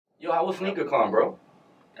Yo, how was SneakerCon, bro?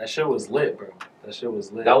 That shit was lit, bro. That shit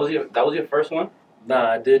was lit. That was your first one?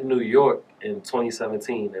 Nah, I did New York in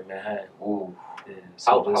 2017 in Manhattan. Ooh. Yeah,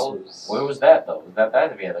 so Where was that though? Was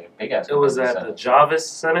that? If you had like a big ass. It was at the Jarvis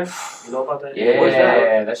Center. You know about that? Yeah, Where's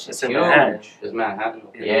that? that shit's It's in huge. Manhattan. It's Manhattan.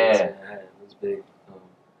 Yeah, Yeah. It was in Manhattan. It was big.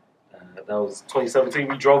 That was 2017.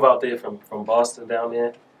 We drove out there from Boston down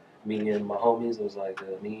there. Me and my homies. It was like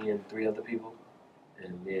me and 3 other people.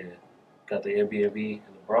 And yeah, got the Airbnb in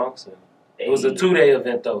the Bronx. And it was a 2-day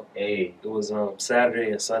event though. Hey. It was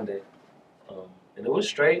Saturday and Sunday. And it was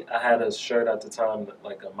straight. I had a shirt at the time,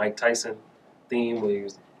 like a Mike Tyson theme where he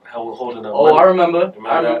was holding up. Oh, money. I remember.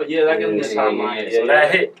 I remember. Yeah, that gave me a Yeah, timeline. yeah, So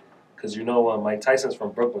that hit, because you know Mike Tyson's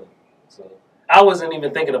from Brooklyn. So I wasn't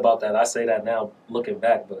even thinking about that. I say that now looking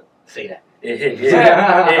back, but Say that. it hit.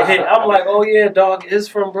 Yeah, it hit. I'm like, oh yeah, dog is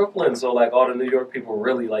from Brooklyn. So like all the New York people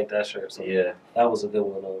really like that shirt. So Yeah. that was a good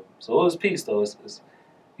one. So it was peace though. It's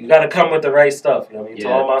you got to come with the right stuff. You know what I mean? To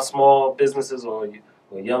Yeah. all my small businesses or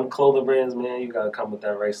young clothing brands, man, you got to come with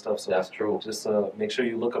that right stuff. So That's true. just make sure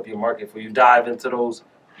you look up your market before you dive into those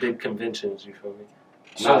big conventions. You feel me?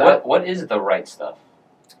 So what is the right stuff?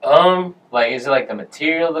 Like, is it like the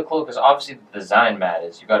material of the clothes? Because obviously the design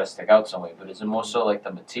matters. You got to stick out some way. But is it more so like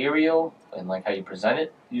the material and like how you present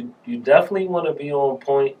it? You definitely want to be on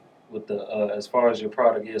point with the as far as your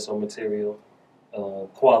product is, so material,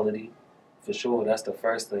 quality, for sure. That's the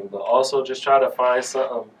first thing. But also just try to find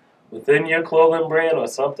something within your clothing brand or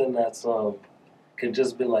something that's can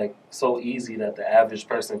just be like so easy that the average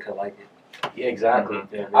person can like it. Yeah, exactly.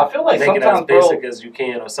 Mm-hmm. Yeah, I feel like make it sometimes, as basic as you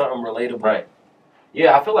can or something relatable. Right.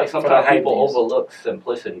 Yeah, I feel like sometimes hype people beast. overlook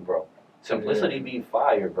simplicity, bro. Simplicity be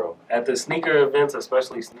fire, bro. At the sneaker events,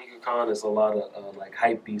 especially SneakerCon, there's a lot of like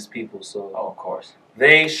hype beast people. So Oh, of course.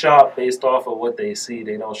 they shop based off of what they see.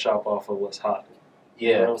 They don't shop off of what's hot.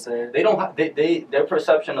 You know Yeah. what I'm saying? They don't. Their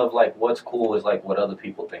perception of like what's cool is like what other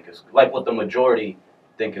people think is like what the majority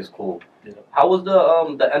think is cool. Yeah. How was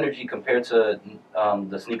the energy compared to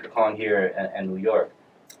the SneakerCon here in New York?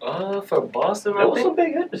 For Boston, There I was think. some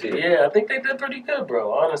big hitters here. Yeah, I think they did pretty good,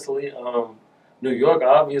 bro. Honestly, New York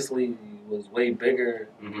obviously was way bigger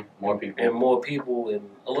Mm-hmm. More people. and more people and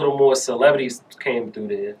a little more celebrities came through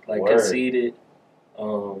there. Like Word. Conceited,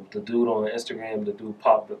 the dude on Instagram, the dude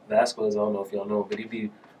Pop Vasquez. I don't know if y'all know, but he be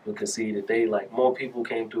with Conceited. They like more people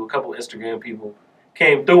came through. A couple Instagram people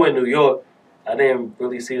came through in New York. I didn't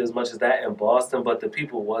really see as much as that in Boston, but the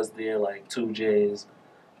people was there, like 2J's.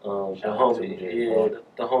 The Shout out homie, 2J, yeah, bro.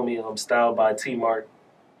 the homie, styled by T Mark.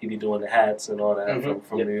 He be doing the hats and all that Mhm.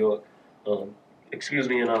 from Yeah. New York. Excuse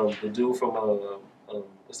me, and the dude from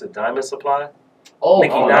what's it, Diamond Supply? Oh,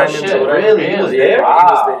 Mickey no Diamonds shit. or whatever. Really? He was Really? there? Wow.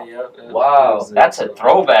 He was there. Yeah. Wow. He was there, That's a so-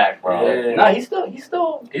 throwback, bro. Yeah. Nah, he's still He's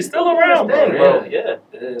still doing around, his thing, bro. bro. Yeah.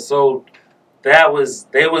 Yeah, so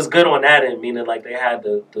they was good on that end, meaning like they had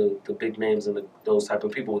the big names and those type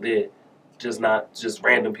of people there, not just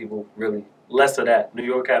random people. Really, less of that. New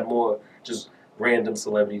York had more just random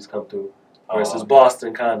celebrities come through, versus Oh.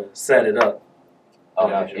 Boston kind of set it up. Oh,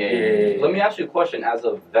 Gotcha. Yeah. Let me ask you a question as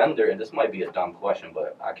a vendor, and this might be a dumb question,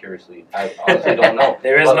 but I honestly don't know.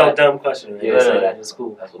 There is But, no like, dumb question. Right? yeah, They say yeah. that in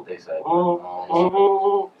school. That's what they said.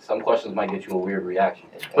 Mhm. Some questions might get you a weird reaction.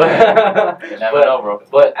 You never know, bro.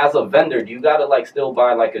 But as a vendor, do you gotta like still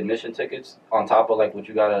buy like admission tickets on top of like what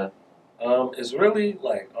you gotta? It's really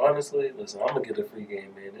like honestly, listen, I'm gonna get a free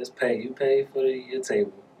game, man. Just pay. You pay for your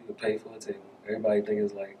table. You can pay for a table. Everybody think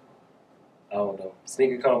it's like, I don't know.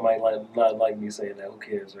 SneakerCon might not like me saying that. Who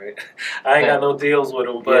cares, right? I ain't got no deals with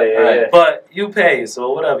them, but Yeah. but you pay.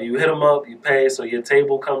 So whatever, you hit them up, you pay. So your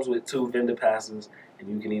table comes with 2 vendor passes, and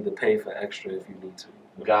you can either pay for extra if you need to.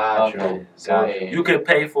 Got you. Okay. So Got you. you could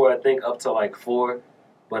pay for I think up to like 4,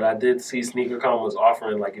 but I did see SneakerCon was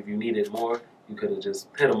offering like if you needed more, you could have just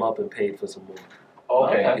hit them up and paid for some more.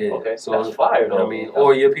 Okay. Yeah. Okay. So that's fire though. I mean,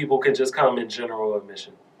 or your people could just come in general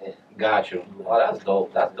admission. Got you. Oh, that's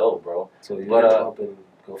dope. That's dope, bro. So you But, hit them up and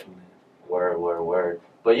go from there. Word.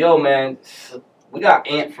 But yo, man, we got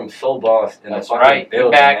Ant from Soul Boss in That's the fucking right. He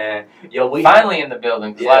building, back. man. Yo, we Finally in the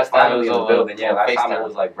building. 'Cause last time it was in the over building. Yeah, last time it FaceTime.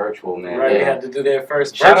 was like virtual, man. Right, Yeah. they had to do their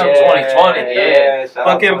first Shout out virtual. 2020, yeah. shout out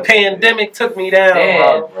Fucking 2020. pandemic took me down,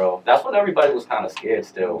 Yeah. bro. Bro, that's when everybody was kind of scared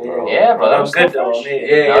still, bro. Yeah, bro. That I'm was good still though. fresh. I'm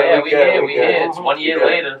here. Yeah, Oh, yeah, we good, we good. here. It's 1 year We good.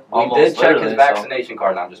 later. We almost, did check his literally, vaccination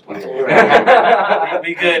card. Now I'm just playing.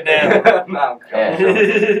 We good now. Nah, I'm Yeah.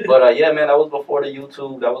 joking. But yeah, man, that was before the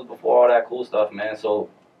YouTube. That was before all that cool stuff, man. So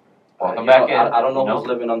Welcome you back know, in. I don't know you who's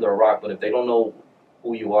living under a rock, but if they don't know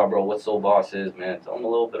who you are, bro, what Soul Boss is, man, tell them a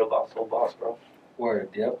little bit about Soul Boss, bro. Word.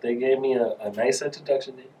 Yep. They gave me a nice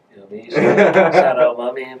introduction there. You know what I mean? Shout out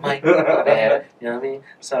my man Mike. My man. You know what I mean?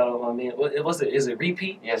 Shout out my man. What was it? Is it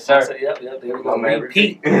Repeat? Yes, sir. Yep. There we go. My man,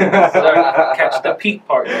 Repeat. Repeat. Catch the peak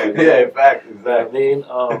part. Yeah, in fact, You know what I exactly. mean?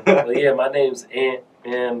 But yeah, my name's Ant,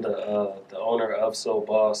 and the owner of So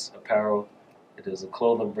Boss Apparel. It is a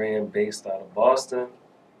clothing brand based out of Boston,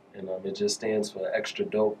 and it just stands for extra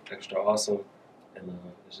dope, extra awesome, and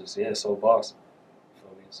it's just So Boss. You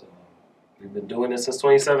feel me? So we've been doing this since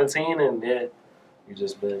 2017, and we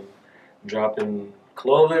just been dropping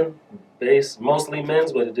clothing, mostly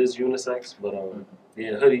men's, but it is unisex. But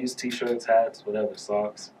hoodies, t-shirts, hats, whatever,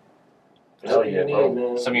 socks. Hell Whatever yeah, you bro. need,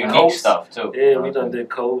 man. Some unique Coats. stuff too. Yeah, we done did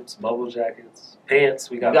coats, bubble jackets, pants.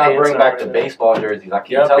 We You got gotta pants bring back out the right baseball jerseys. I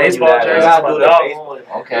keep now. telling Baseball you that. jerseys. You gotta my do the dog baseball. one.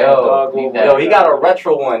 Okay. Yo, dog need one. that. Yo, he got a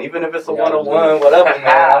retro one, even if it's a We gotta 101, do whatever,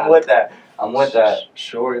 man. I'm with that. I'm with that.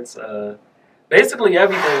 Shorts, basically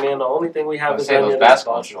everything, man. The only thing we I haven't would say done those yet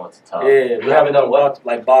basketball is boxing. shorts are tough. Yeah, we haven't done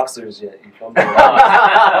like boxers yet. You feel me?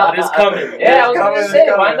 But it's coming. Yeah, I was coming, gonna it's say,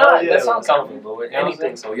 coming. why not? Yeah, That sounds It's coming, coming. but with You know what I'm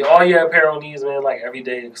anything. So all your apparel needs, man, like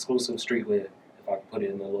everyday exclusive streetwear. If I can put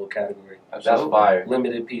it in a little category. That's Absolutely. fire.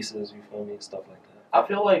 Limited pieces, you feel me? Stuff like that. I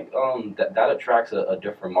feel like that attracts a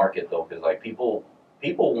different market though, because like people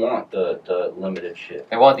want the limited shit.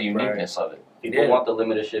 They want the uniqueness of it. People Yeah. want the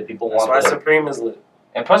limited shit. People That's why want the Supreme is lit.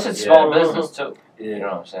 And plus, it's Yeah. small business too. Yeah. You know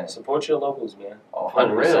what I'm saying? Support your locals, man. Oh, For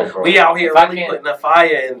real, 100%. bro. We out here If I really can't- putting the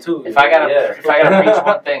fire in too. If I gotta, Yeah. if I gotta preach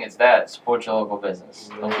one thing, it's that support your local business.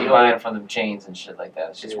 Don't be Yeah. buying from them chains and shit like that.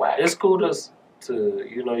 It's just whack. It's cool to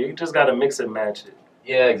you just gotta mix and match it.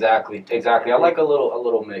 Yeah, exactly. I like a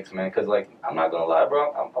little mix, man, because like I'm not gonna lie,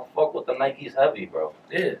 bro. I fuck with the Nikes heavy, bro.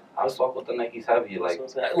 Yeah. I fuck with the Nikes heavy, like.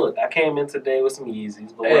 That's what I'm saying. Look, I came in today with some Yeezys,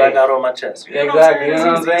 but what Hey. I got on my chest. You know what I'm Exactly, you saying?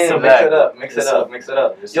 know what I'm saying? It's Mix easy. it up, mix it It's up, a- mix it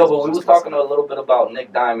up. it's Yo, just- but we was just talking a listen. little bit about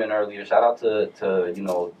Nick Diamond earlier. Shout out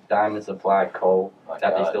to Diamond Supply Co. My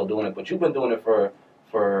that they God. still doing it, but you've been doing it for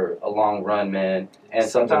a long run, man. And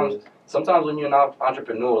sometimes when you're an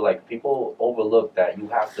entrepreneur, like people overlook that you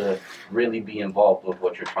have to really be involved with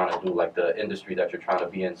what you're trying to do, like the industry that you're trying to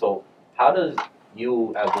be in. So how does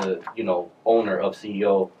you as a owner of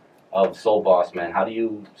CEO of Soul Boss, man, how do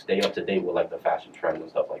you stay up to date with like the fashion trends and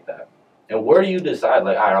stuff like that? And where do you decide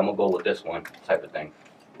like, all right, I'm gonna go with this one type of thing?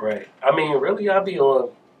 Right. I mean, really, I be on.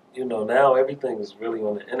 Now everything is really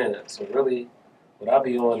on the internet. So really, what I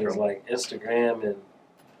be on is True. like Instagram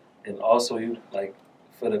and also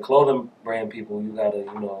for the clothing brand people, you gotta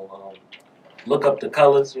look up the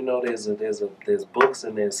colors. There's books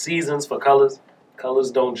and there's seasons for colors.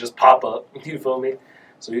 Colors don't just pop up. You feel me?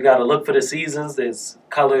 So you gotta look for the seasons. There's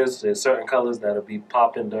colors. There's certain colors that'll be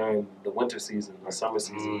popping during the winter season, the summer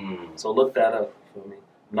season. So look that up for me.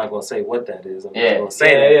 I'm not gonna say what that is. I'm just gonna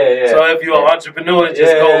say that. Yeah. So if you're an entrepreneur, just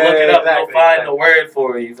Yeah, go look it up. exactly, You'll find exactly. the word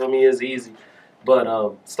for it. You feel me? It's easy.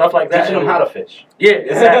 But stuff like that. Teaching them how to fish. Yeah,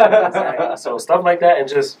 exactly. So stuff like that, and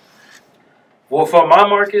just for my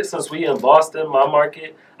market, since we in Boston, my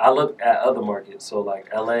market, I look at other markets. So like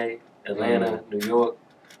LA, Atlanta, New York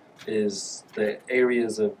is the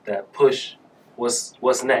areas of that push.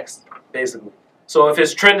 What's next, basically. So if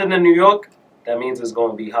it's trending in New York, that means it's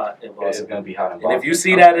going to be hot in It's Boston. gonna be hot in And Boston. if you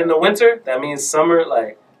see that in the winter, that means summer.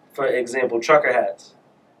 Like for example, trucker hats.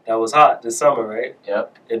 That was hot this summer, right?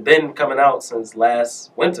 Yep. It been coming out since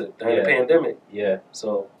last winter during the Yeah. pandemic. Yeah.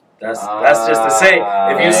 So that's just to say,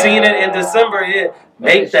 if you seen it in December,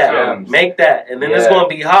 make that, and then it's Yeah. gonna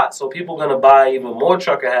be hot. So people gonna buy even more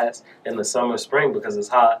trucker hats in the summer, spring because it's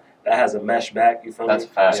hot. That has a mesh back. You feel That's me?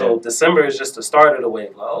 a fact. So December is just the start of the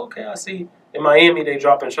wave. Like, okay, I see in Miami they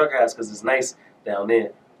dropping trucker hats because it's nice down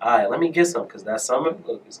there. All right, let me get some because that summer,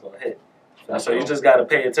 look, it's gonna hit. That's so you cool. just gotta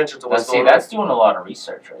pay attention to what's going on. That's doing a lot of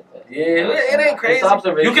research right there. Yeah, it ain't crazy. It's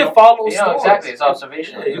observational. You can follow You know, stores. exactly. It's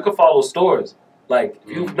observational. Yeah, you can follow stores. Like,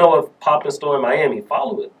 if you know a poppin' store in Miami,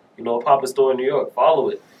 follow it. You know a poppin' store in New York, follow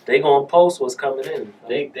it. They gonna post what's coming in.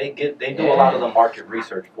 They do a lot of the market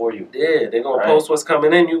research for you. Yeah, they gonna Right. post what's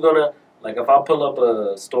coming in. You gonna, like, if I pull up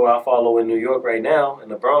a store I follow in New York right now, in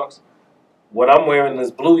the Bronx, what I'm wearing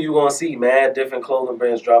is blue. You gonna see mad different clothing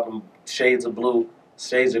brands dropping shades of blue,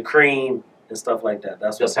 shades of cream, and stuff like that.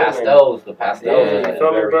 That's The what's in there. pastels. The pastels. Yeah, at you the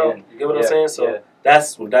feel me, very bro? end. You get what I'm Yeah, saying? So yeah.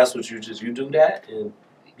 that's what you do that, and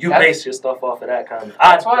you That's- base your stuff off of that kind of.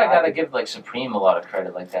 That's why I gotta give like Supreme a lot of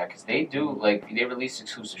credit like that, because they do like they release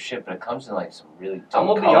exclusive shit, but it comes in like some really. I'm dope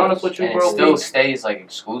gonna be colors, honest with you, and bro, It still B. stays like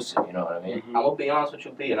exclusive. You know what I mean? Mhm. I'm gonna be honest with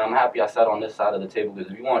you, B, and I'm happy I sat on this side of the table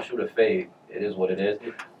because if you want to shoot a fade, it is what it is.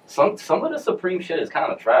 Some of the Supreme shit is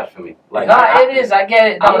kind of trash for me. Like, It is. I get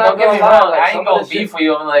it. I'm No, not don't get me gonna lie, wrong. like, I some ain't of gonna the shit- beef for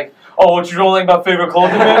you. I'm like, oh, what you don't like my favorite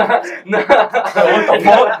clothing man?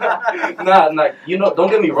 nah, you know, don't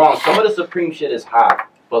get me wrong. Some of the Supreme shit is hot,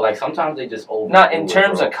 But like sometimes they just over. Not in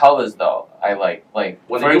terms of colors though. I like When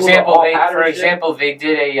for they do the example all they pattern they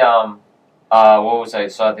did a what was I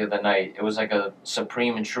saw the other night? It was like a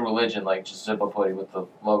Supreme and True Religion like just zipper hoodie with the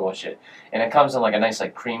logo and shit. And it comes in like a nice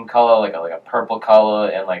like cream color, like a purple color,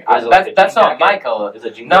 and like Is it like a that's jean not my jacket? color. Is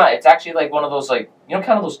it jean No, jacket? it's actually like one of those like kind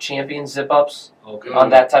of those Champion zip ups Okay. on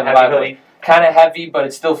that type of Heavy vibe. hoodie. Kind of heavy, but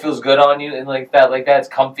it still feels good on you and like that it's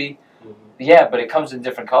comfy. Mhm. Yeah, but it comes in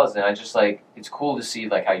different colors, and I just like it's cool to see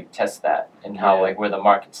like how you test that and how Yeah. like where the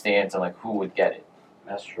market stands and like who would get it.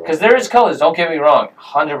 That's true. Because there is colors. Don't get me wrong.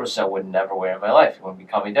 100% would never wear in my life. It wouldn't be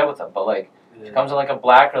caught me dead with them. But like if it comes in like a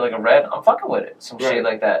black or like a red, I'm fucking with it. Some shade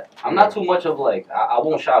like that. I'm not too much of like I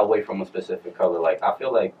won't shy away from a specific color. Like I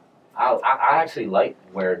feel like I actually like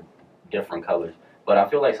wear different colors, but I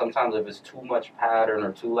feel like sometimes if it's too much pattern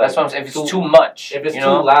or too like That's what I'm saying. If it's too much, if it's you too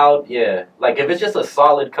know? loud, yeah. Like if it's just a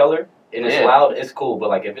solid color and it's Yeah. loud, it's cool. But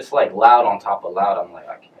like if it's like loud on top of loud, I'm like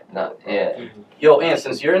I can't. do No, it, bro. yeah. Mhm. Yo, and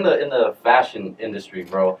since you're in the fashion industry,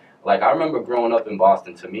 bro, like I remember growing up in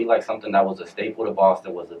Boston. To me, like something that was a staple to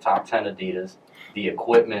Boston was the top 10 Adidas, the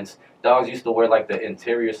equipments. Dogs used to wear like the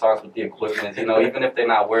interior socks with the equipment, even if they're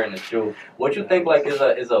not wearing the shoe. What you think like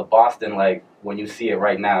is a Boston like when you see it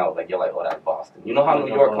right now? Like you're like, oh, that's Boston. You know how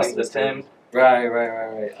New York claims the Timbs? Right.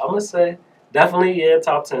 I'm gonna say definitely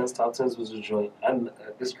top tens. Top tens was a joint.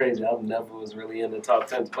 It's crazy. I never was really in the top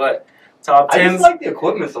tens, but top I tens. just like the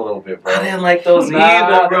equipments a little bit, bro. I didn't like those Nah,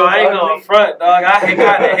 either, bro. those I ain't ugly. gonna front, dog. I kind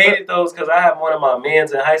of hated those because I had one of my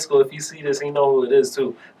mans in high school. If you see this, he know who it is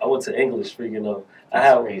too. I went to English, freaking know. I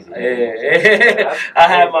That's have, crazy. yeah. That's I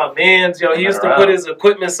had crazy. my mans, yo. He used to Around. put his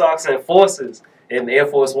equipment socks in Forces and Air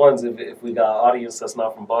Force Ones. If we got an audience that's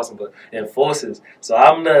not from Boston, but in Forces. So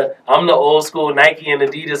I'm the old school Nike and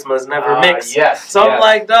Adidas must never mix. Yes. So I'm yes.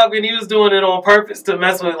 like, dog, when he was doing it on purpose to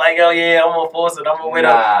mess with, like, oh yeah, I'm gonna force it. I'm gonna wear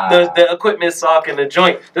Nah. the equipment sock and the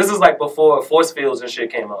joint. This is like before Force Fields and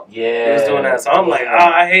shit came out. Yeah. He was doing that, so I'm like,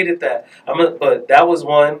 I hated that. But that was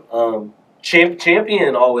one.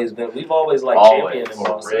 Champion always been. We've always liked Always. Champion in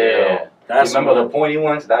Boston. Real. That's Remember one. the pointy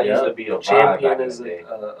ones? That used Yeah. to be a vibe Champion back in is the day.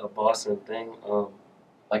 a Boston thing.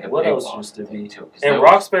 Like a What big else Boston used to thing, be? too, 'cause And there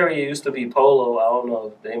was- Roxbury it used to be Polo. I don't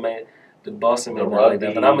know if they made the Boston The made that like that,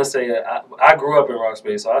 rugby. but I'm gonna say I grew up in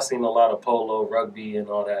Roxbury, so I seen a lot of polo, rugby, and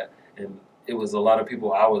all that, and it was a lot of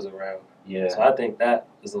people I was around. Yeah. So I think that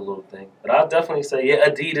is a little thing. But I'll definitely say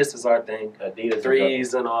Adidas is our thing. Adidas. is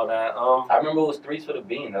Threes and all that. I remember it was threes for the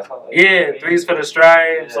bean. That's how. Yeah, threes for the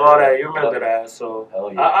stripes, Yeah. all that. You remember that? So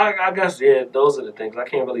Hell yeah. I guess those are the things. I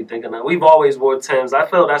can't really think of that. We've always wore Timbs. I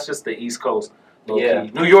feel that's just the East Coast. low-key. Yeah.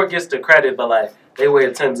 New York gets the credit, but like they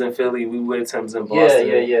wear Timbs in Philly, we wear Timbs in Boston.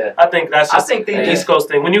 Yeah. I think that's I just think they an just- East Coast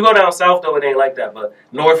thing. When you go down south though, it ain't like that. But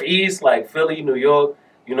Northeast, like Philly, New York,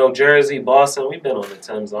 Jersey, Boston, we've been on the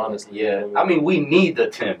Timbs, honestly. Yeah. I mean, we need the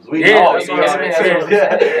Timbs. We Yeah, need that's the what I'm Timbs. saying.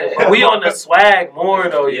 Yeah. But we on the swag more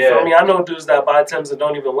though. You Yeah. feel me? I know dudes that buy Timbs and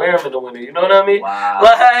don't even wear them in the winter. You know what I mean? Wow.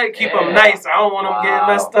 Like, keep them Yeah. nice. I don't want them getting Wow.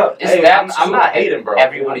 messed up. Is Hey, that I'm too? not hating, bro.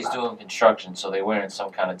 Everybody's I'm not. doing construction, so they're wearing some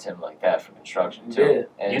kind of Tim like that for construction too. Yeah.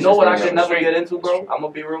 And You it's know just what I like could on the never street. get into, bro? That's true. I'm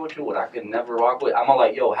gonna be real with you. What I could never rock with. I'm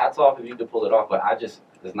like, yo, hats off if you could pull it off, but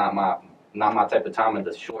it's not my type of time in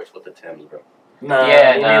the shorts with the Timbs, bro. Nah,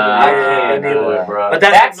 Yeah, me nah, neither. I Yeah, can't me do neither. it, bro. But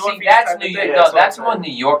That's the Northeast that's type New of York. thing. No, what that's I'm more saying.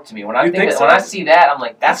 New York to me. When I You think think that, so? when I see that, I'm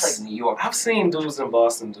like, that's like New York. I've seen dudes in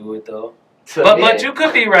Boston do it though. To But me, but you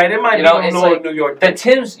could be right. It might You know, be it's more like New York. The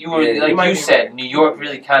Tims, you were Yeah, you like might you be said, right. New York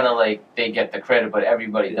really kind of like they get the credit, but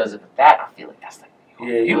everybody Yeah. does it. But that I feel like that's like New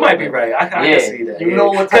Yeah, York. you might be right. I Yeah. can see that. You know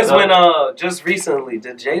what Because type when of- just recently,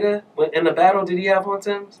 did Jada in the battle? Did he have on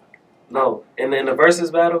Timbs? No, in the versus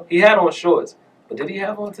battle, he had on shorts. But did he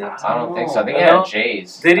have on Timbs? I don't think so. I think You he know? had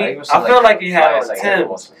J's. Did he? think it was I some, feel like he had flies, on like Air Timbs.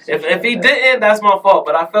 Forces, If something he like that. didn't, that's my fault.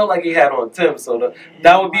 But I felt like he had on Timbs, so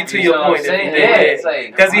that would be to You your know what I'm point. If he saying? did, Yeah, it's like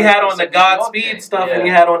because he had on the 100% New York Godspeed thing. stuff and he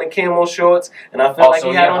Yeah. had on the camo shorts, and I felt like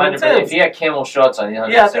he had on the Timbs. If he had camel shorts on,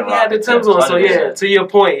 Yeah, I think he had the Timbs on. So yeah, to your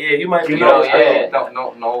point, yeah, you might You be know, right. yeah.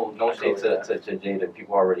 no shade agree with to Jada.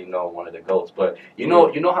 People already know one of the goats, but you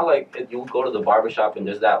know how like if you go to the barbershop and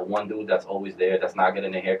there's that one dude that's always there that's not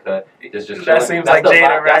getting a haircut. Just That chilling. seems That's like the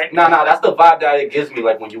Jada, vibe- right? No, that's the vibe that it gives me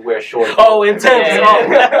like when you wear shorts. Oh, in Timbs. Yeah.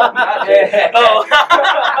 Oh. Not Jada. Oh.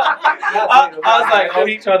 I was like, oh,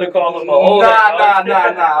 he trying to call him a old. Nah.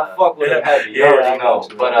 I fuck with him heavy. You Yeah, already I know.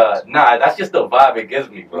 got you. But nah, that's just the vibe it gives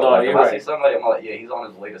me, bro. No, Like, if you're I right. see somebody, I'm like, yeah, he's on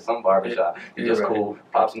his way to some barbershop. He's You're just right. cool.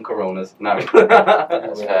 Pop some Coronas. Nah.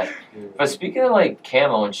 That's fact. But speaking of like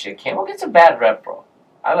camo and shit, camo gets a bad rep, bro.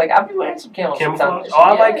 I be wearing some camo Camouflage? sometimes. Oh,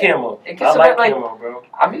 I like camo. It I gets like like camo, bro.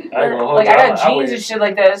 I be I ain't gonna hold like you. I got I jeans wear- and shit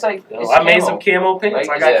like that. It's like Yo, it's I made camo. some camo pants.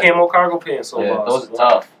 Right? I got Yeah. camo cargo pants. So Yeah, boss. those are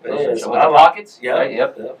tough. Yeah, Those are so with I the like- pockets. Yep, Right?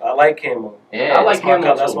 Yep. I like camo. Yeah. I like That's my camo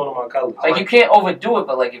color. That's too. one of my colors. Like you can't overdo it,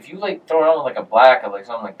 but like if you like throw it on with like a black or like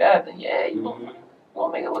something like that, then yeah, you Mhm.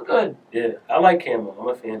 won't make it look good. Yeah, I like camo. I'm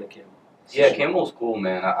a fan of camo. Yeah, camo's cool,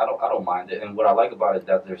 man. I don't mind it. And what I like about it is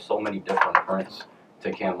that there's so many different prints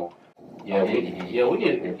to camo. Yeah, we need. Yo,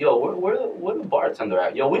 where the bartender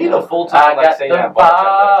at? Yo, we need a full time like say that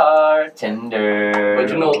bartender. bartender. But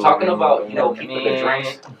you know, talking about keeping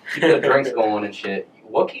the drinks going and shit.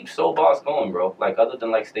 What keeps Soul Boss going, bro? Like other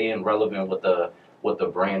than like staying relevant with the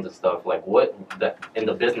brands and stuff. Like what in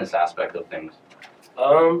the business aspect of things.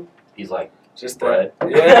 He's like Just bread. that.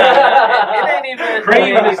 Yeah, it ain't even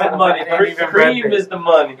Cream is the money. It ain't even bread Cream based. is the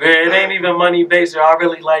money. It ain't even money based. I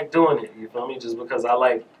really like doing it. You feel me? Just because I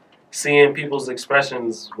like seeing people's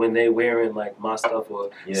expressions when they wearing like my stuff, or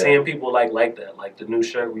Yeah. seeing people like that. Like the new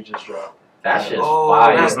shirt we just dropped. That Like, shit's oh,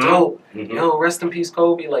 fire. that's dope. Mhm. Yo, rest in peace,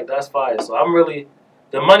 Kobe. Like that's fire. So I'm really,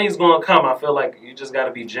 the money's gonna come. I feel like you just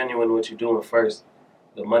gotta be genuine with what you're doing first.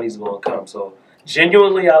 The money's gonna come. So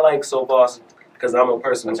genuinely, I like Soul Boss because I'm a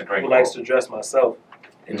person That's a great who likes quote. to dress myself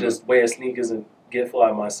and Mhm. just wear sneakers and get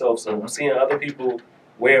fly myself. So Mhm. seeing other people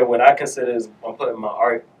wear what I consider is I'm putting my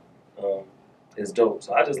art is dope.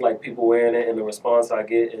 So I just like people wearing it and the response I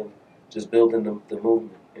get and just building the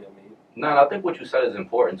movement. You know what I mean? No, and I think what you said is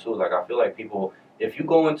important too. Like I feel like people, if you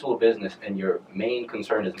go into a business and your main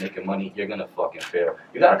concern is making money, you're gonna fucking fail.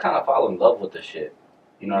 You gotta kind of fall in love with the shit.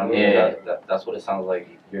 You know what I mean? Yeah. That's what it sounds like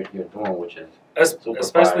you're doing, which is Super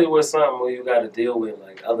Especially fire. with something where you got to deal with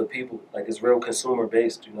like other people. Like it's real consumer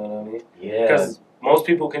based. You know what I mean? yeah. Because most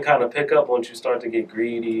people can kind of pick up once you start to get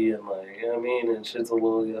greedy and like, you know what I mean? And shit's a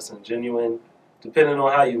little less genuine. Depending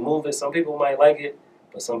on how you move it, some people might like it,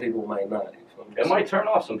 but some people might not. You feel me? It might turn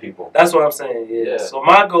off some people. That's what I'm saying, yeah. Yeah. So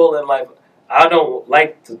my goal in life, I don't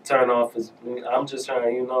like to turn off I'm just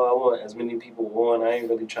trying, I want as many people on. I ain't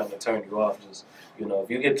really trying to turn you off. Just, if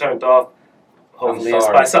you get turned off, hopefully it's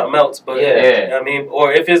sorry. by something else. But Yeah. I mean,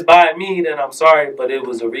 or if it's by me, then I'm sorry, but it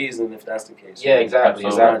was a reason if that's the case. Yeah, exactly. Absolutely.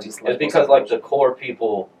 Exactly. Just like It's because like the core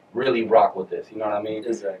people really rock with this. You know what I mean?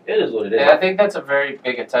 Exactly. It is what it is. And I think that's a very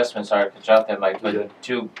big attestament, sorry to cut you out there, Mike, but Yeah.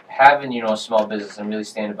 to having, a small business and really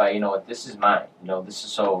standing by, what, this is mine. This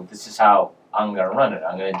is how I'm going to run it.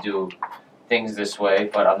 I'm going to do things this way,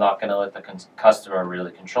 but I'm not going to let the customer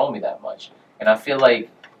really control me that much. And I feel like,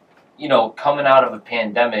 coming out of a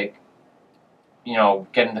pandemic,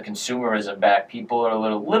 getting the consumerism back, people are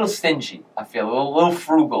a little stingy. I feel a little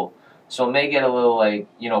frugal. So it may get a little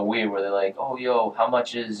weird where they're like, oh, yo, how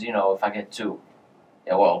much is, if I get two?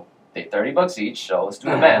 Yeah, well, they're $30 each, so let's do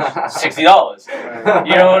the math. $60.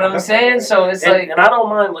 You know what I'm saying? So it's And I don't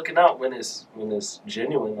mind looking out when it's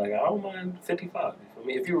genuine. Like I don't mind 55. I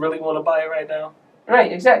mean, if you really want to buy it right now,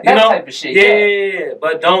 right, exactly. That type of shit. yeah.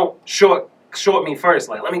 But don't short me first.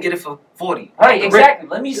 Like let me get it for 40. Right, exactly.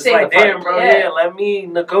 Let me It's say like, the damn, price. bro. Yeah, let me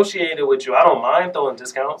negotiate it with you. I don't mind throwing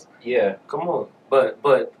discounts. Yeah. Come on. But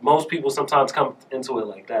most people sometimes come into it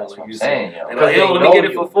like that. That's Like what I'm you saying, said. yo. They're Because like, yo, they let me know get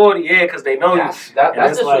it you. for 40. Yeah, because they know you. That's And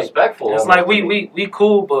it's like- disrespectful. It's like almost. we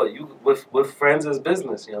cool, but you with friends as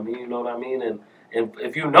business. You know what I mean? And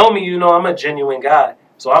if you know me, I'm a genuine guy.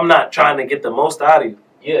 So I'm not trying to get the most out of you.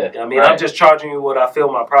 Yeah. I mean, Right. I'm just charging you what I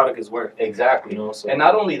feel my product is worth. Exactly. So And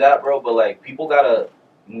not only that, bro, but like people gotta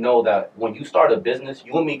know that when you start a business,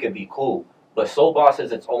 you and me could be cool, but Soul Boss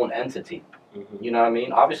is its own entity. Mhm. You know what I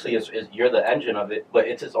mean? Obviously, it's you're the engine of it, but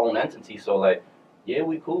it's its own entity. So like, yeah,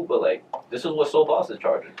 we cool, but like, this is what Soul Boss is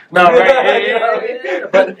charging. No, right? You know what I mean? Yeah.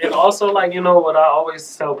 But and also like what I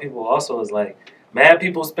always tell people also is like, mad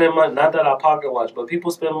people spend money. Not that I pocket watch, but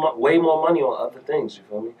people spend way more money on other things. You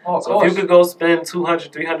feel me? Oh, of So course. if you could go spend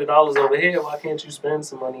 $200, $300 over here, why can't you spend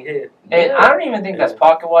some money here? And I don't even think that's Yeah.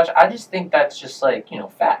 pocket watch. I just think that's just like,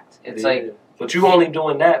 fact. It's Yeah. like, But you only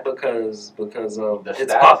doing that because The it's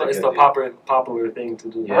stats popular. are It's good, the popular thing to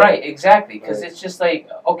do. Yeah. right, exactly. Because Right. it's just like,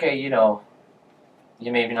 okay, you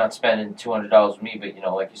maybe not spending $200 with me,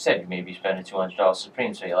 but like you said, you may be spending $200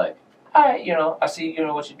 Supreme. So you're like, all right, I see,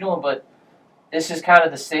 what you're doing, but this is kind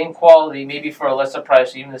of the same quality, maybe for a lesser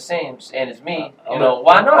price, even the same, and it's me. Why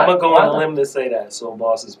not? I'm gonna go Why on a not? limb to say that Soul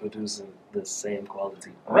Boss is producing the same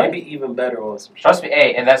quality, Right. maybe even better on some shit. Trust me,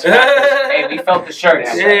 hey, and that's fact. Hey, we felt the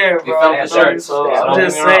shirts. Yeah, We bro. felt the So- shirts. So Don't I'm get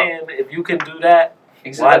just me wrong. saying, if you can do that,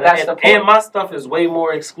 Exactly. That's the point. and my stuff is way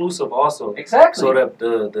more exclusive, also. Exactly. So that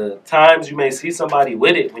the times you may see somebody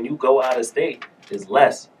with it when you go out of state is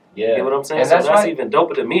less. You Yeah. get what I'm saying? And So that's that's right. even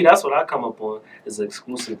doper to me. That's what I come up on is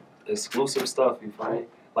exclusive stuff. You find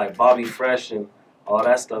like Bobby Fresh and all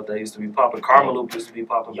that stuff that used to be popping. Karma Loop used to be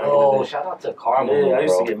popping back in the Yo, day. shout out to Karma, Yeah, I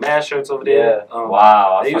used bro. to get mad shirts over there.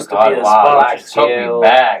 Wow, I They used to forgot. be a Wow, spot. that just took me Scale.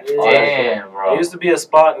 back. Yeah. Damn, bro. There used to be a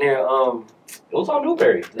spot near It was on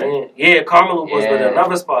Newberry. yeah, Karma Loop was, but Yeah.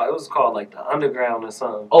 another spot. It was called like the Underground or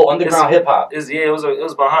something. Oh, underground hip hop. It was behind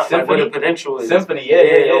like where Symphony? the Peninsula is. Symphony, over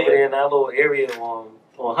yeah. there in that little area on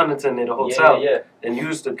Huntington near the hotel. Yeah. And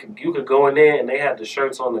you could go in there and they had the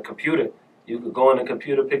shirts on the computer. You could go in the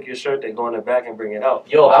computer, pick your shirt, they go in the back and bring it out.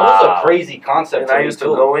 Yo, that was Wow. a crazy concept. And to I me, used to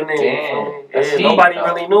too. go in there. Damn. That's Yeah, deep, nobody though.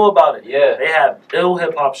 really knew about it. Yeah. They had ill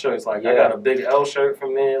hip hop shirts. Like I Yeah. got a big L shirt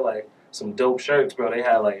from there, like some dope shirts, bro. They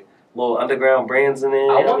had like little underground brands in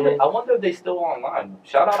there. I you know what mean? wonder if they still online.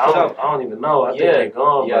 Shout out I to them. don't even know. I think Yeah. they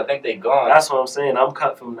gone. Yeah, I but think they gone. that's what I'm saying. I'm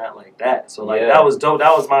cut from that like that. So like Yeah. that was dope.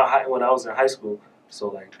 That was when I was in high school. So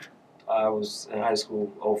like I was in high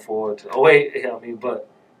school 04 to 08. I mean, but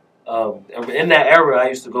in that era, I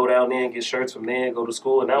used to go down there and get shirts from there, go to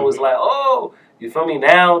school, and that was like, oh, you feel me?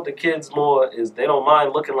 Now the kids they don't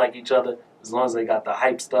mind looking like each other as long as they got the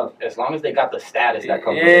hype stuff. As long as they got the status that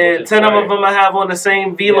comes with it. Yeah, which is 10 of fire. them I have on the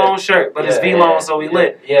same V-Lone shirt, but it's Yeah. V-Lone, so we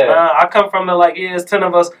lit. Yeah. I come from the like, it's 10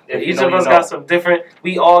 of us, but If you each know, of us you know. got some different,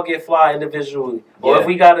 we all get fly individually. Or Yeah. if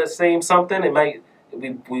we got the same something, it might,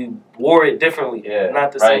 we wore it differently, Yeah.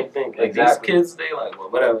 not the Right. same thing. Like, Exactly. these kids, they like, well,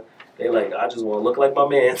 whatever. They like, I just want to look like my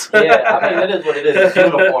man. Yeah, I mean, it is what it is. It's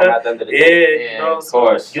uniform at the end of the Yeah, day. you know, of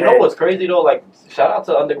course. You know what's crazy though? Like, shout out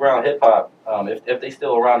to underground hip hop. If they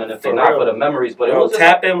still around and if they're For not real. for the memories, but it Yo, was just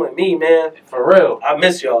tap in with me, man. for real. I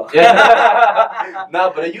miss y'all. Yeah.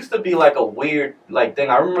 No, but it used to be like a weird like thing.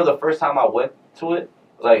 I remember the first time I went to it.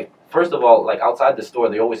 Like, first of all, like outside the store,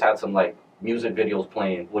 they always had some like music videos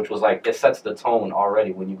playing, which was like it sets the tone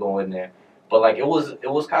already when you go in there. But like it was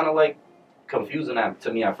kind of like confusing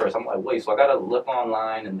to me at first. I'm like, wait, so I gotta look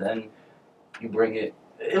online and then you bring it.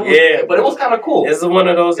 Yeah, but it was kind of cool. This is one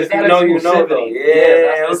of those, It's if you that know, you know, though. exclusivity. Yeah,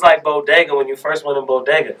 Yeah, it was like Bodega when you first went in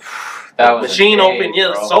Bodega. That was Machine a open, day,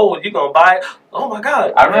 you're bro. sold, you gonna buy it. Oh my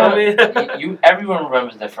God. I You know what remember I mean? everyone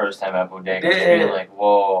remembers their first time at Bodega. Just Yeah. being like,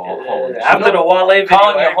 whoa, holy shit. After the Wale video,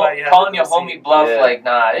 everybody had calling to your go see homie it. bluff, Yeah. like,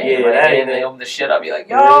 nah, they ain't Yeah, right that there, ain't and they it. open the shit up, be like,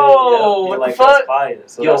 yo, You're what like, the fuck? that's fire.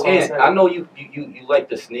 So Yo, that's what I'm and saying. I know you like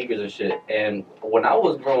the sneakers and shit. And when I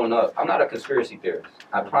was growing up, I'm not a conspiracy theorist.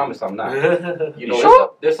 I promise I'm not. You know,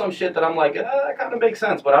 Sure. there's some shit that I'm like, that kind of makes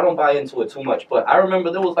sense, but I don't buy into it too much. But I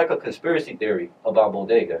remember there was like a conspiracy theory about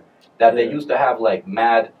Bodega that they Yeah. used to have like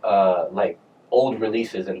mad like old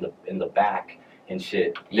releases in the back and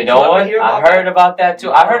shit. You Did know ever what? hear I about heard about that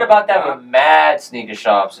too. I heard about that with mad sneaker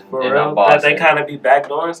shops in For real? Boston. That they kind of be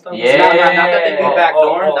backdooring stuff? Yeah. Not that they be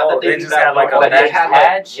backdooring, not that they they be just had like a backdooring, back they had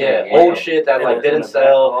had like shit, yeah, yeah. old shit that like didn't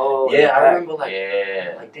sell. Oh, Yeah, I back. remember like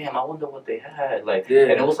Yeah. like damn, I wonder what they had. Like Yeah.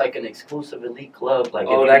 and it was like an exclusive elite club. Like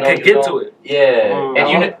Oh, if you that know, could you get know. to it. Yeah.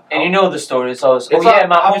 Mm. And you know the story. So it's, It's yeah,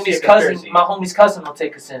 my obviously homie's a cousin. conspiracy. My homie's cousin will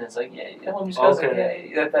take us in. It's like, yeah, your homie's cousin. Okay.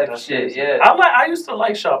 Yeah, that type of That's shit. crazy. Yeah. I used to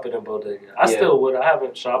like shopping in Bodega. I Yeah. still would. I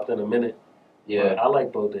haven't shopped in a minute. Yeah. But I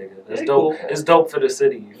like Bodega. It's Yeah, dope. cool. It's dope for the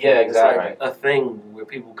city. You feel Yeah, me? exactly. It's like a thing where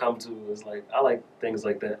people come to. It's like I like things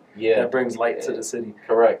like that. Yeah. That brings light to the city.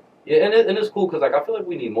 Correct. Yeah, and it's cool because like I feel like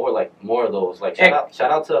we need more of those. Like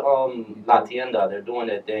shout out to La Tienda, they're doing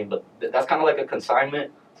their thing, but that's kind of like a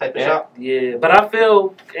consignment type of shop. Yeah, but I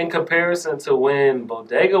feel in comparison to when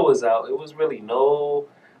Bodega was out, it was really no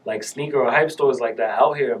like sneaker or hype stores like that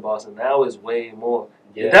out here in Boston. Now is way more.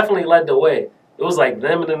 It Yeah, definitely led the way. It was like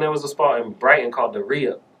them, and then there was a spot in Brighton called the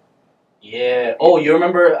Re-Up. yeah. Oh, you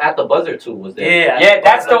remember at the Buzzer too? Was there? Yeah, Yeah,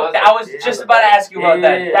 that's the. Buzzer. I was just about to ask you about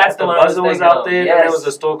that. That's the one I was Buzzer was thinking out of. there, and Yes. there was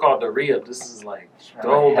a store called the Re-Up. This is like Right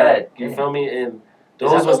throwback. ahead. You Yeah. feel me? And Is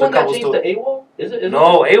those that was the the one that couple changed stores. to AWOL? Is it?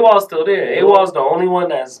 No, AWOL's still there. AWOL. AWOL's the only one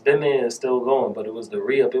that's been there and still going. But it was the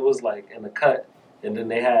Re-Up. It was like in the cut, and then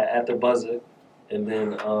they had at the Buzzer, and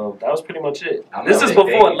then that was pretty much it. I'm This not is a big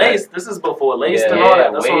before baby, Laced. This is before Laced Yeah, and all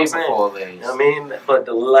that. That's way what I'm saying. before Lace. I mean, but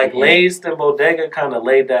Mhm. Laced and Bodega kind of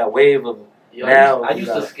laid that wave of. Yo, Now I used you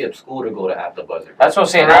to got- skip school to go to At the Buzzer. That's what I'm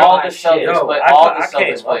saying. Right. All the Shit. Celtics, Yo, play, I all ca- the I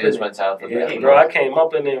came Celtics up players in went out to Yeah, that. bro, I came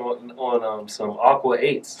up in there on some Aqua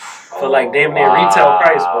 8s for Oh, like damn near retail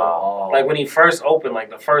price, bro. Wow. Like when he first opened, like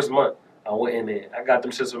the first month, I went in there. I got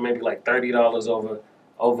them shits for maybe like $30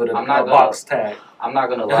 over the I'm not gonna- box tag. I'm not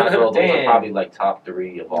gonna lie, bro. Those are Damn. probably like top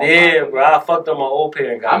 3 of all Yeah, time. bro, I fucked up my old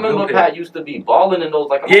pair and got I a new remember pair. Pat used to be balling in those.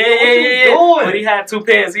 Like, I'm Yeah, like, what you yeah. doing? But he had 2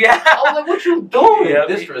 pairs. Yeah. I was like, what you doing? Yeah,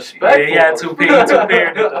 Disrespectful. Yeah, he had 2 pairs.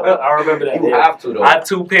 I remember that. You Yeah. have to though. I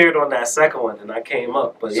 2 paired on that second one, and I came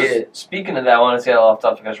up. But So, yeah, speaking of that, I want to say off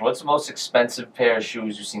topic. What's the most expensive pair of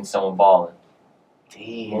shoes you've seen someone balling?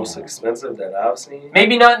 Damn. Most expensive that I've seen.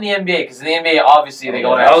 Maybe not in the NBA, because in the NBA, obviously, they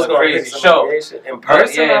go and I have was some gonna pick crazy some show. NBA shit. In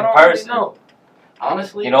person, yeah, in I don't person. really know.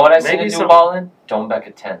 Honestly, You know what I seen Maybe him do some- balling? Dome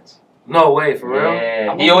Becca 10s. No way, for real. Yeah,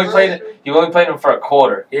 I'm he gonna only be played. real- He only played him for a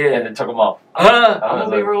quarter, Yeah. and then took him off. Uh, I I'm was gonna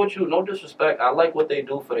be like, real with you. No disrespect. I like what they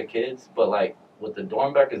do for the kids, but like with the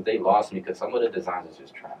Dornbeckers, they lost me because some of the designs is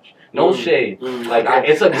just trash. No Mm. shade. Mm. Like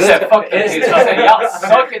it's a He good. said, "Fuck you, it's- kids." I said, "Y'all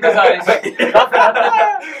suck at design."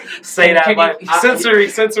 Say that, Can but you-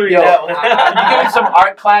 sensory Yo, that one. You give him some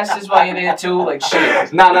art classes while you're there too, like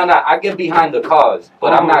shit. No. I get behind the cause,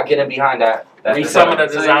 but I'm not getting behind that. Some of the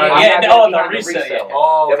So, design. I'm yeah, not oh, getting the behind resale. Yeah.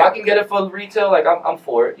 Oh, If I can get it for retail, like I'm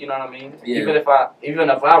for it. You know what I mean? Yeah. Even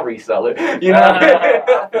if I resell it, you know.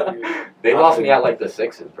 I feel you. They I lost feel me you. at like the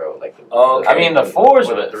 6s, bro. Like the, Oh, I mean, the fours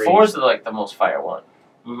or were the 3s. fours are like the most fire one.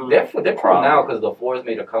 Mhm. They're cool now because the 4s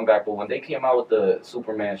made a comeback, but when they came out with the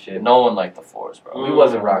Superman shit, No one liked the fours, bro. we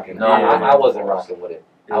wasn't rocking. No, I wasn't yeah. rocking with it.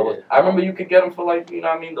 Yeah. I remember you could get them for like, you know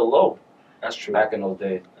what I mean, the low That's true. back in those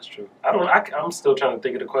days. That's true. I'm still trying to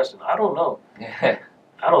think of the question. I don't know. Yeah.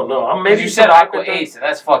 I don't know. I'm Maybe maybe you said some Aqua hyper- Ace, and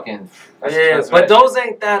that's fucking. That's Yeah, expensive but as those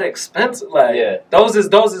ain't that expensive. Like Yeah. those is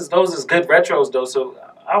good retros though. So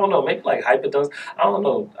I don't know. Maybe like hyperdunks. I don't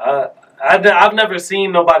know. I've never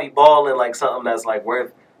seen nobody ball in like something that's like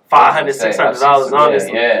worth $500, $600.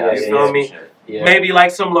 Honestly, Yeah, you feel me? Yeah. Maybe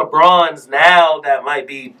like some LeBrons now that might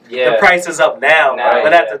be Yeah. the price is up now, Now,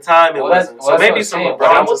 but at the time it Well, that's- wasn't. well, So that's maybe what I'm some saying. But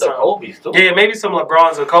I'm LeBrons or with the something. Kobe's too. Yeah, maybe some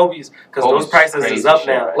LeBrons or Kobe's because Kobe's those prices crazy is up shit,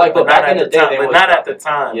 now. right? Like, but not back at in the day, time. they But was not at the dropping-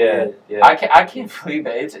 time. Yeah. I can't believe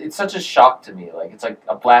it. It's such a shock to me. Like it's like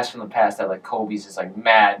a blast from the past that like Kobe's is like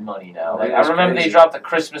mad money now. Like It I was remember crazy. they dropped the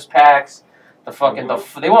Christmas packs, the fucking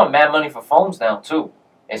Mhm. they want mad money for phones now too.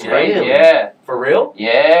 It's crazy. Really? Yeah, For real?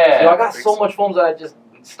 yeah. Yo, I got so much phones that I just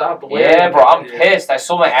stopped wearing. Yeah, bro, I'm Yeah. pissed. I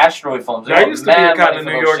sold my Asteroid phones. They That want used to be a mad kind money of for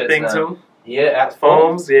New those York shits thing now. too. Yeah, at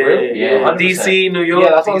Phones, yeah, Really? Yeah, yeah. 100%. DC, New York. Yeah,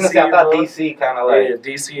 that's what I was gonna say. I thought New York. DC kind of like. Yeah,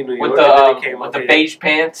 DC, New York. With and then the it came with up the here. beige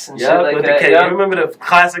pants and Yeah, shit like with that. the Yeah. you remember the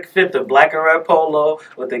classic fit, the black and red polo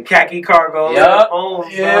with the khaki cargos Yup. and the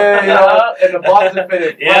phones. Yeah, and the Boston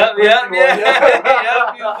fitted. Yep, yep, Yeah.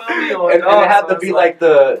 yep. You feel me? Or And dog, it had so to it's be like- like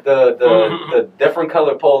the different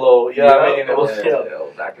color polo. You know what I mean? It was Yeah.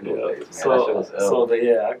 back in the days, man. That shit So, was so but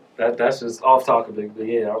yeah, that's just off topic. But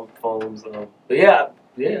yeah, I'm phones. But yeah,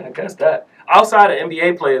 I guess that outside of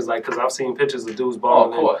NBA players, like, cause I've seen pictures of dudes Oh,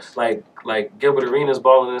 balling, of course. like Gilbert Arenas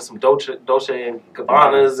balling in some Dolce and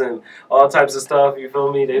Cabbanas and all types of stuff. You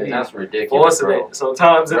feel me? They And be that's ridiculous, forcing bro. it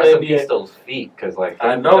sometimes in Rest the in peace NBA. those feet, cause like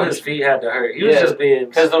I know his feet had to hurt. He was Yeah. just being.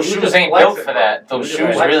 Because those He was shoes just ain't built flexing, for bro. that. He Those was just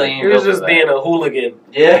shoes flexing. really ain't He was built just for being a hooligan,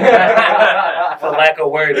 Yeah. for lack of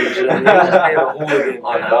wordage. He was just being a hooligan.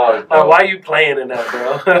 My dog, Like, bro. why you playing in that,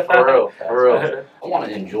 bro? For real, for real. I want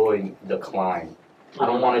to enjoy the climb. I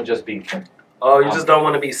don't want to just be Oh, you just don't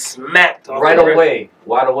want to be smacked off right the rip. away,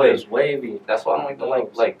 wide away. It's wavy. That's why I don't even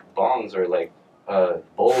like bongs or like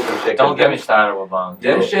bowls and shit. 'cause Don't get them- me started with bongs.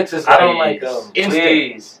 Them Yeah. shits is I like don't like instant.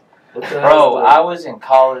 Please. What the Bro, hell's the- I was in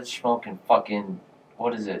college smoking fucking,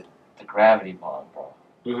 what is it? The gravity bomb, bro.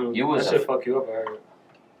 Mhm. You was that a- shit fuck you up, I heard.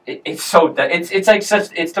 It's so it's like such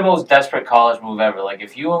it's the most desperate college move ever. Like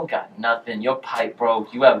if you ain't got nothing, your pipe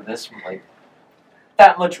broke, you have this like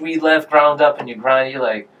that much weed left ground up in your grind, you're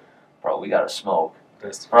like, bro, we gotta smoke.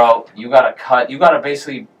 That's Bro, you gotta cut. You gotta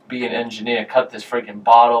basically be an engineer. Cut this freaking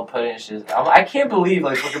bottle. Put it in shit. I can't believe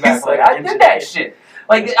like looking back. He's Like like I an did that engineer. shit.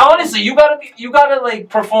 Like honestly, you gotta like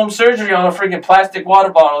perform surgery on a freaking plastic water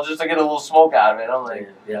bottle just to get a little smoke out of it. I'm like,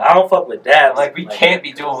 yeah, I don't fuck with dabs. like we can't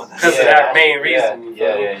be doing this. Because of that main reason. you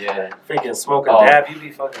Yeah, feel yeah, me? yeah. Freaking smoking Oh. dab, you be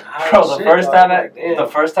fucking high. Bro, as the shit, first dog. time Like, damn. the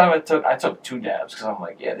first time I took 2 dabs because I'm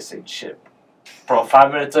like, yeah, this ain't shit. Bro,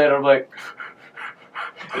 5 minutes later, I'm like,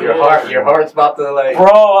 Your heart's about to like.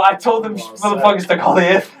 bro, I told them Oh, motherfuckers to call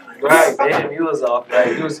in. Right, damn, you was off.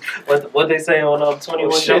 Right, you was what they say on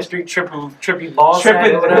 21 shit. Jump Street, trippy ball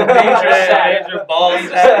Tripping- sack, whatever, major ball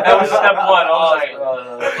sack. That was step one.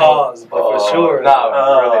 I was like, Pause, but for sure.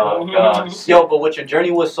 Oh, gosh. Yo, but with your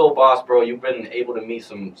journey with So Boss, bro, you've been able to meet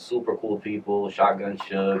some super cool people. Shotgun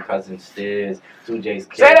Suge, Cousin Stiz, 2J's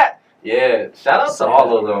Kid. Say that. Yeah, shout out to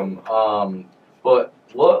all of them. But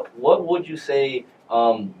what would you say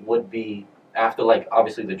would be after like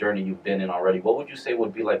obviously the journey you've been in already? What would you say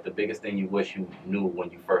would be like the biggest thing you wish you knew when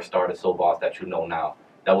you first started So Boss that you know now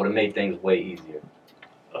that would have made things way easier?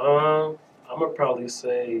 I'm gonna probably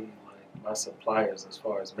say like my suppliers as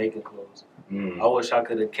far as making clothes. I wish I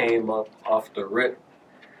could have came up off the rip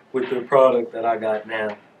with the product that I got now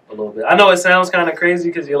a little bit. I know it sounds kind of crazy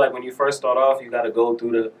because you're like when you first start off, you got to go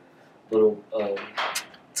through the little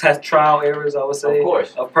test trial areas, I would say, Of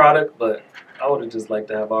course. of product. But I would have just liked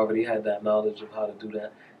to have already had that knowledge of how to do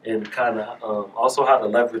that, and kind of also how to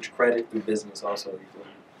leverage credit through business. Also, you feel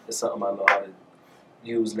me? It's something I know how to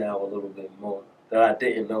use now a little bit more that I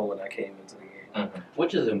didn't know when I came into the game.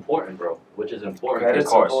 Which is important, bro. Which is important. Credit's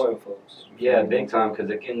Of course. important, folks. Yeah, big time, because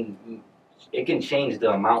it can change the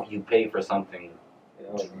amount you pay for something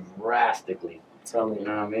Yeah, drastically. I'm telling You you.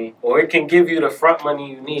 know what I mean? Or it can give you the front money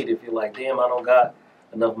you need if you're like, damn, I don't got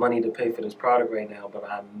enough money to pay for this product right now, but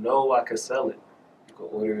I know I could sell it. You can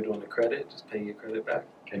order it on the credit, just pay your credit back.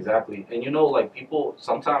 Exactly. And you know, like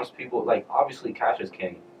sometimes people, like obviously cash is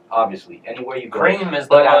king. Obviously, anywhere you go. Cream is the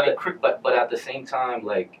But money. but at the same time,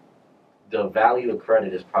 like the value of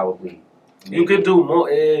credit is probably You could do more.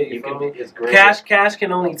 Yeah, you feel me? It's great. Cash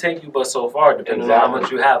can only take you but so far, depending on how Exactly.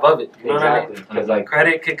 much you have of it. You know what I mean? Exactly. Because like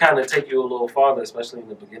Credit could kind of take you a little farther, especially in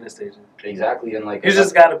the beginning stages. exactly, and like You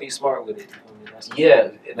just got to be smart with it. You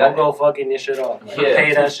feel me? Don't go fucking your shit off. Like, Yeah.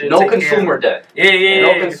 pay that shit. no take care of consumer it. debt. Yeah, yeah, No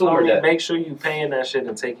yeah. You consumer feel me? debt. Make sure you paying that shit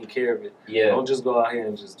and taking care of it. Yeah. Don't just go out here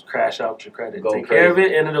and just crash out your credit. Go Take care of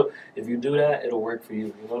crazy. it, and if you do that, it'll work for you.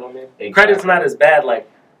 You know what I mean? Exactly. Credit's not as bad. Like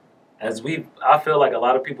I feel like a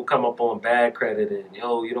lot of people come up on bad credit, and you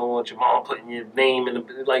don't want your mom putting your name in the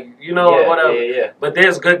Yeah, whatever. Yeah. But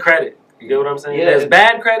there's good credit. You get what I'm saying? Yeah, There's it's-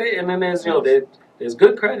 bad credit, and then there's there's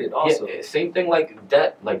good credit also. Yeah, same thing like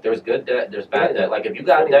debt. Like there's good debt, there's bad Yeah. debt. Like if you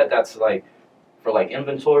got Yeah. debt that's like for like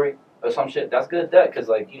inventory or some shit, that's good debt because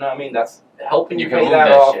like you know what I mean. That's helping you You can pay move that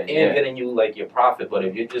that off shit, and yeah. getting you like your profit. But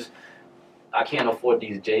if you just I can't afford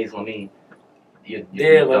these J's, let me. You're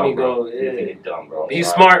Let dumb, me bro. go. You're Yeah. dumb, bro. Be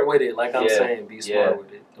Sorry. smart with it, like I'm Yeah. saying. Be smart Yeah.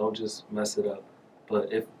 with it. Don't just mess it up.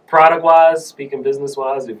 But if product wise, speaking business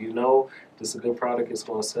wise, if you know this is a good product, it's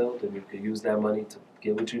going to sell, then you can use that money to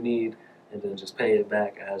get what you need, and then just pay it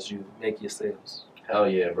back as you make your sales. Hell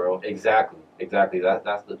yeah, bro. Exactly.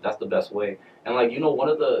 That's the best way. And like one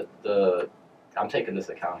of the I'm taking this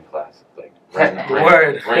accounting class like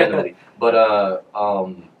Word. randomly, but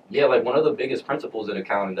yeah, like one of the biggest principles in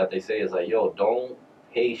accounting that they say is like, yo, don't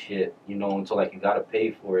pay shit, until like you gotta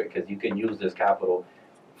pay for it because you can use this capital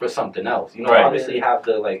for something else. Right. Obviously you have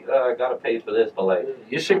to like, I gotta pay for this, but like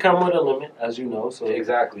You should come with a limit, as you know. So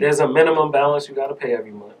exactly. there's a minimum balance you got to pay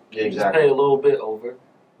every month. Yeah, You exactly. just pay a little bit over,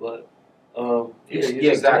 but you Yeah, just do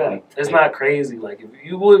exactly. that. It's not crazy. Like if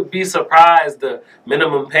you would be surprised, the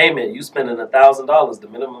minimum payment you spending $1,000, the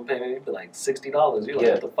minimum payment would be like $60. You're like,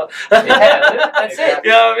 Yeah. what the fuck? Yeah, that's it.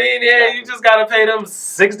 You know what I mean? Yeah, you just gotta pay them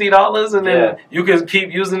 $60, and then Yeah. you can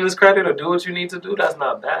keep using this credit or do what you need to do. That's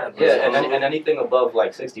not bad. bro. Yeah, and anything above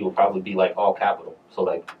like 60 will probably be like all capital. So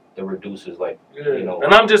like it reduces like Yeah. you know.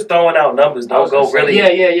 And I'm just throwing out numbers. I Don't was gonna go say, really. Yeah.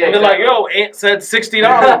 You're like, yo, Aunt said $60. No,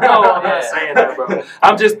 I'm Yeah. not saying that, bro.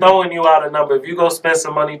 I'm just throwing you out a number. If you go spend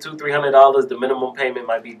some money, $200-$300, the minimum payment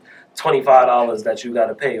might be $25 that you got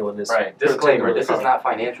to pay on this. Right. Disclaimer: particular This is product. not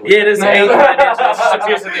financial. Yeah, this ain't financial.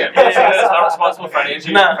 It's not responsible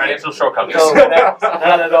for Nah. financial shortcomings. No,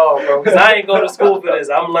 not at all, bro. Because I ain't go to school for this.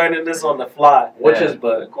 I'm learning this on the fly. Which Yeah.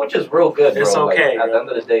 is real good, bro. It's okay, Like, at bro. the end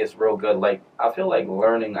of the day, it's real good. Like I feel like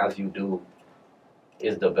learning as you do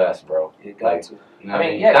is the best, bro. You got Like, to. You know I what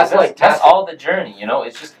mean, yeah, that's all the journey,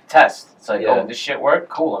 It's just a test. It's like, Yeah. oh, this shit worked?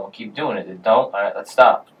 Cool, I'm gonna keep doing it. It don't? All right, let's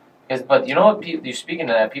stop. But you know what? You're speaking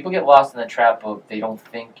to that. People get lost in the trap of they don't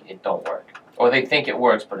think it don't work, or they think it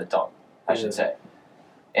works but it don't. I should say,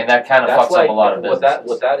 and that kind of That's fucks like up a lot of businesses.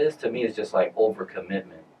 what that is to me is just like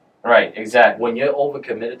overcommitment. Right, exactly. When you're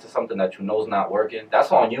overcommitted to something that you know is not working,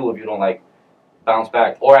 that's on you if you don't like bounce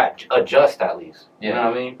back or adjust at least. You know Yeah.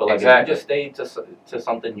 what I mean? But like Exactly. if you just stay to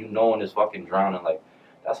something you know and is fucking drowning, like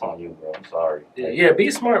that's on you, bro. I'm sorry. Yeah,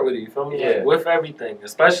 be smart with it. You feel me? Yeah. Like, with everything,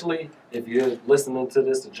 especially if you're listening to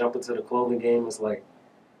this to jump into the clothing game. It's like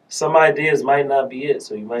some ideas might not be it,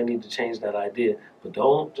 so you might need to change that idea. But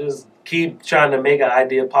don't just keep trying to make an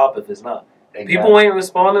idea pop if it's not. Exactly. People ain't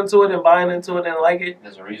responding to it and buying into it and like it.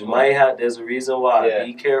 There's a You reason might have. There's a reason why. Yeah.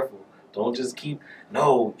 Be careful. Don't just keep.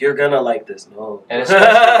 No, you're gonna like this. No. and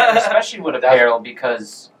especially with apparel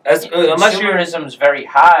because Unless you're consumerism's very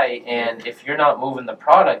high, and if you're not moving the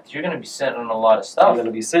product, you're gonna be sitting on a lot of stuff.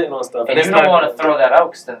 gonna be sitting on stuff, And it's you don't not want to gonna- throw that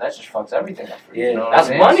out because then that just fucks everything up for you. Yeah. You know what That's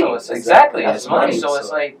I mean? money. So it's exactly, That's it's money. money, So it's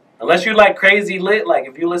so- like, Unless you like crazy lit, like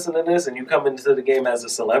if you listen to this and you come into the game as a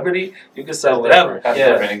celebrity, you can sell That's whatever. that's Yeah.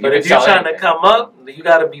 different. You But can if you're sell trying to anything. come up, you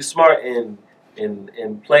got to be smart and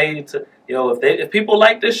play to if people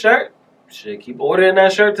like this shirt, shit, keep ordering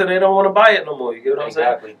that shirt till they don't want to buy it no more. You get what I'm saying?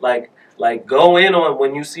 Exactly. Like go in on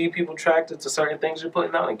when you see people attracted to certain things you're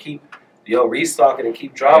putting out and keep restock it and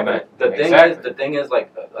keep dropping Amen. it. The thing is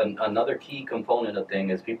like another key component of thing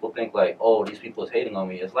is people think like, oh, these people is hating on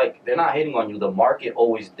me. It's like they're not hating on you. The market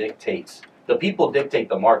always dictates the people dictate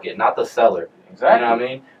the market, not the seller. Exactly. You know what I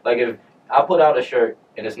mean? Like if I put out a shirt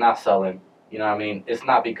and it's not selling, you know what I mean? It's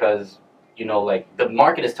not because, you know, like the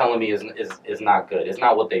market is telling me is not good. It's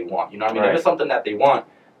not what they want. You know what I mean? Right. If it's something that they want,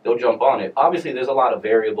 they'll jump on it. Obviously, there's a lot of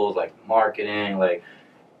variables like marketing, like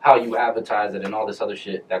how you advertise it and all this other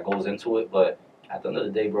shit that goes into it. But at the end of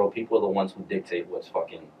the day, bro, people are the ones who dictate what's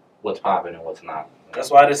popping and what's not. That's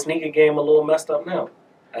why the sneaker game a little messed up now.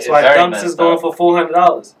 That's It's why very Dunks messed is going up. for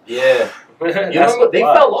 $400. Yeah. You That's remember they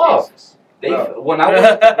wild. fell off. Jesus. They Bro. when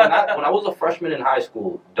I was a freshman in high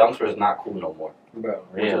school, Dunks was not cool no more, Bro.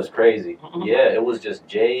 which Really? was crazy. Mhm. Yeah, it was just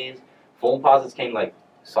J's. Phone posits came like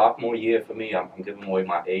sophomore year for me. I'm giving away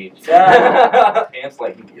my age. Yeah. Pants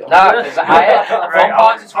like yo. Nah, because I had Right, phone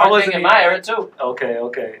posits I were a wasn't thing in even- my era too.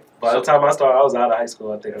 Okay. By the So- time I started, I was out of high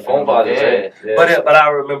school, I think. Phone posits. Yeah. right? Yeah. But I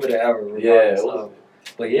remember the era. Yeah, regardless it was- of it.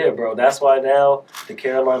 But yeah, bro, that's why now the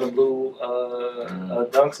Carolina Blue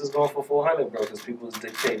Dunks is going for $400, bro, because people is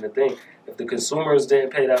dictating the thing. If the consumers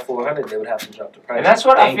didn't pay that $400, they would have to drop the price. And that's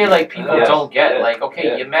what I Thank feel you. like people Yes, don't get. yeah, Like, okay,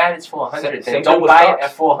 yeah. you're mad it's 400, Same then thing don't with buy it stocks.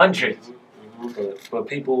 at 400. But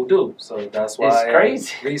people do, so that's why It's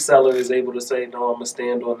crazy. reseller is able to say, no, I'm gonna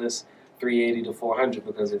stand on this 380 to 400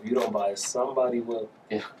 because if you don't buy it, somebody will.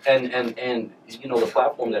 And you know the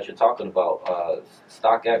platform that you're talking about,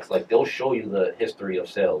 StockX, like they'll show you the history of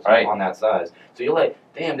sales Right. on that size. So you're like,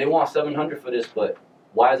 damn, they want 700 for this, but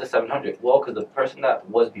why is it 700? Well, because the person that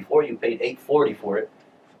was before you paid 840 for it.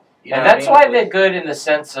 You know And what I that's mean? why So they're good in the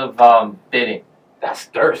sense of bidding. that's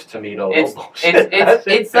thirst to me though. It's No bullshit. That it's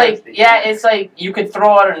shit's like thirsty. yeah, it's like you could throw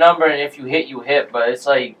out a number and if you hit, you hit. But it's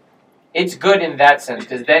like it's good in that sense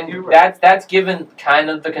because then You're right. that's given kind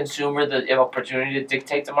of the consumer the opportunity to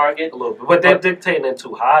dictate the market. A little bit. But they're dictating it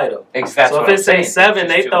too high, though. That's so what if I'm it says saying. 7, It's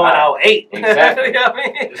they just too throwing high. out 8. Exactly. You know what I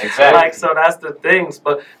mean? Exactly. Like, so that's the things.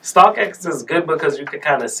 But StockX is good because you can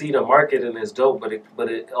kind of see the market and it's dope,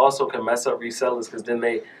 but it also can mess up resellers because then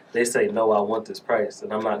they say, no, I want this price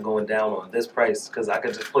and I'm not going down on this price because I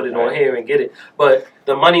could just put it on Right. here and get it. But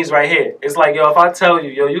the money's right here. It's like, yo, if I tell you,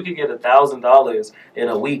 yo, you could get $1,000 in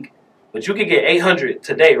a week, but you could get $800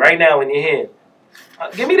 today, right now in your hand.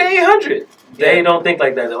 Give me the $800. They don't think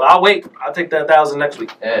like that. I'll wait. I'll take that $1,000 next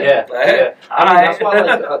week. Yeah, Like, yeah. I mean, that's why,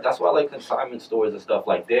 alright. that's why, like, consignment stores and stuff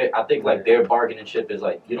like I think like their bargaining chip is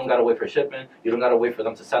like you don't gotta wait for shipping, you don't gotta wait for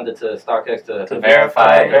them to send it to StockX to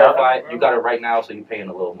verify it, verify it. yeah. You got it right now, so you're paying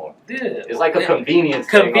a little more. Yeah. It's like a convenience.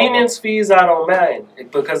 thing Convenience fees I don't mind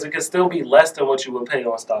because it could still be less than what you would pay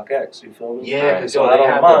on StockX. You feel me? Yeah, because So they I don't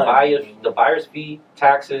have mind. the buyer's fee,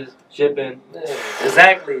 taxes, shipping. Yeah,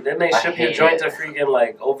 exactly. Then they I ship your hate joint it. to freaking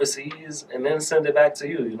like overseas and then send it back to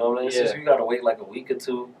you. You know what I mean? It's just Yeah. you gotta wait like a week or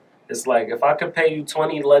two. It's like if I could pay you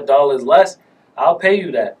 $20 less, I'll pay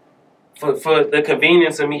you that for the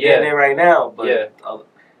convenience of me getting it right now. But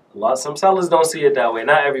Yeah. some sellers don't see it that way.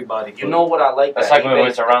 Not everybody. You know what I like? That's that like when we eBay-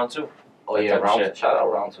 went to round 2. Oh that yeah, type of round. shit. Shout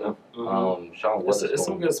out round 2. Mhm. Sean It's Witherspoon.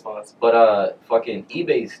 some good spots. But fucking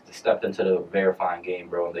eBay stepped into the verifying game,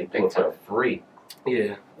 bro. And they do Big it for time. free,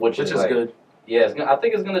 Yeah, which which is is like, good. yeah. I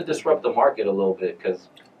think it's gonna disrupt the market a little bit because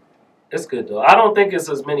It's good though. I don't think it's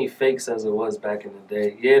as many fakes as it was back in the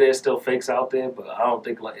day. Yeah, there's still fakes out there, but I don't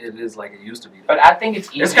think like it is like it used to be. But I think it's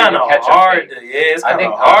easier It's kind to of catch hard. a fake. It's I kind of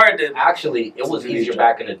think- hard to. actually it It's was a really easier job.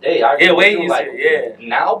 back in the day. I Yeah, way feel like, easier, yeah.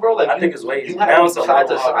 Now, bro, like I think it's way you easier. have Now it it's a side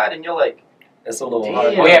to little hard. side, and you're like, It's a little Damn.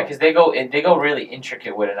 hard. Oh yeah, because they go really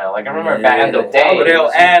intricate with it now. Like I remember back in the Yeah. day, But it they'll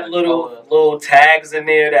was add like, little tags in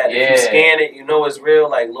there that if Yeah. you scan it, you know it's real.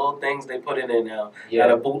 Like little things they put in there now yeah,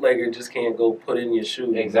 that a bootlegger just can't go put in your shoe.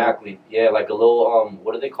 you know? exactly, yeah, like a little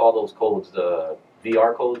what do they call those codes? The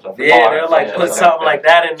VR codes. I forget. Yeah, they'll like Yeah, put yeah. something like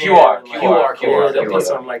that in there. QR, and, like, QR, they'll QR. put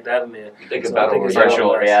something like that in there. You think So it's I battle think it's royale. virtual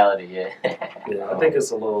less. reality. Yeah. Yeah, I think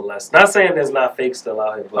it's a little less. Not saying there's not fake still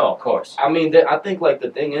out here, but Oh, of course. I mean, I think like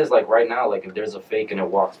the thing is like right now, like if there's a fake and it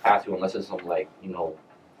walks past you, unless it's some like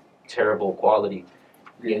terrible quality,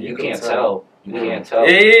 yeah, you can can't tell. You can't tell.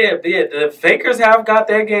 Yeah. The fakers have got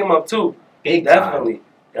their game up too. Big time. Definitely.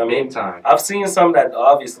 I mean, Big time. I've seen some that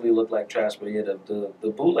obviously look like trash, but yeah, the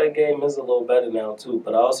bootleg game is a little better now too.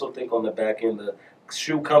 But I also think on the back end, the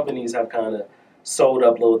shoe companies have kind of sold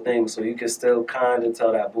up little things, so you can still kind of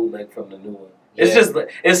tell that bootleg from the new one. It's Yeah. just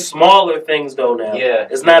it's smaller things though now. Yeah.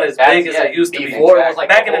 It's not as That's- big as yeah, it used to be. Before it was like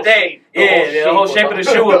Back the in the whole day, shape- yeah, the whole shape of the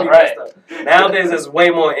shoe would be Right. messed up. Nowadays, it's way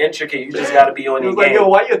more intricate. You just got to be on It your was like, game. yo,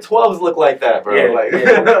 why your 12s look like that, bro? Yeah, like,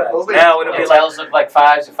 yeah. those are- Now it'll be And like 12s look like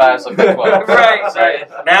 5s, and 5s look like 12s.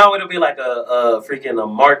 right. Now it'll be like a freaking a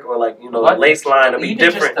mark or like What? a lace line. It'll be Even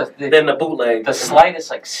different just the than the bootleg. slightest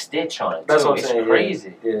like stitch on it. That's too. what I'm It's saying.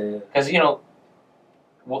 crazy. Yeah. Because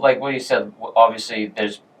like what you said, obviously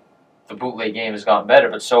there's the bootleg game has gotten better,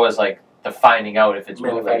 but so has like the finding out if it's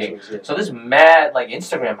bootlegging. Manufacturers, yeah. So there's mad like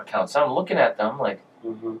Instagram accounts. I'm looking at them like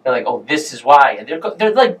Mhm. they're like, oh, this is why, and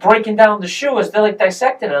they're like breaking down the shoes. They're like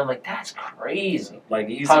dissecting it. I'm like, that's crazy. Like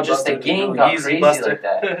Easy How just the Buster, game got Yeezy crazy Buster. like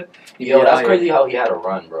that. Yo, Yeah, that's yeah. crazy how he had a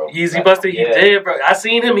run, bro. Yeezy Buster, he Yeah. did, bro. I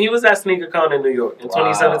seen him. He was at SneakerCon in New York in Wow.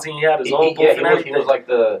 2017. He had his own booth Yeah, and everything. he was like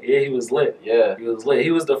the Yeah, he was lit. yeah. He was lit. He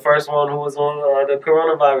was the first one who was on the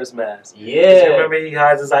coronavirus mask. 'Cause Yeah. you remember he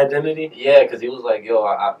hides his identity? Yeah, because he was like, yo,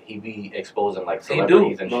 he be exposing like He do.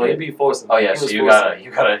 celebrities and No, he shit. be forcing it. Oh yeah, He so was you forcing gotta, it. you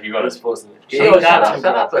gotta, you He gotta. was forcing it. So, he got to.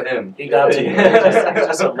 shout out to him. He got to. He's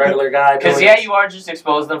just a regular guy. Because doing yeah, this. you are just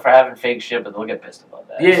exposing them for having fake shit, but they'll get pissed about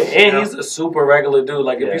that. Yeah, You and know? he's a super regular dude.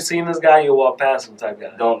 Like, if Yeah. you seen this guy, you'll walk past him type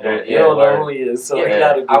guy. Don't Yeah, You don't word. know who he is, so Yeah, he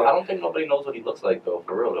got to do I that. don't think nobody knows what he looks like though,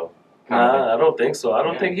 for real though. Kinda Nah, I don't think so. I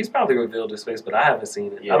don't Yeah. think he's probably revealed his face, but I haven't seen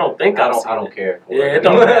it. think. Yeah. I don't think I I've don't. seen I don't it. care. For Yeah, it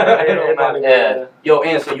don't matter. It don't matter. Yeah. Yo,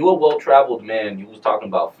 and so you a well traveled man. You was talking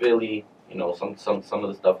about Philly. You know, some of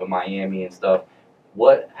the stuff in Miami and stuff.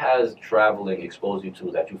 What has traveling exposed you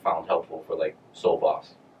to that you found helpful for like Soul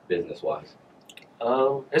Boss, business wise?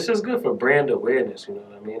 It's just good for brand awareness, you know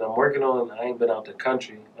what I mean? I'm working on, I ain't been out the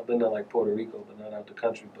country. I've been to like Puerto Rico, but not out the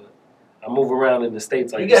country, but I move around in the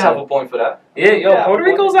States. Like You you can have said. a point for that. Yeah, yo, Yeah, Puerto I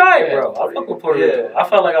Rico's want- alright, yeah, bro. I Puerto fuck with Rico, Puerto Rico. yeah. I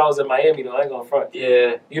felt like I was in Miami, though. I ain't gonna front.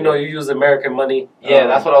 Yeah. You know, you use American money. Yeah,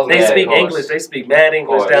 that's what I was They gonna say, speak of course. English. They speak mad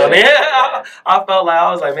English course, down yeah. there. Yeah. I felt like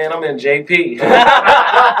I was like, man, I'm in JP.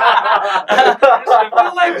 I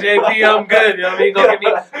feel like JP, I'm good. You know what I mean? Go get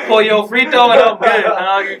me pollo frito and I'm good.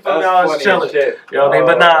 Now you feel me? I was chilling. You know what I mean?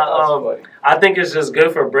 But nah, I think it's just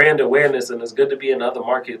good for brand awareness, and it's good to be in other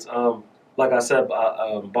markets. Like I said,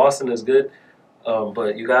 Boston is good,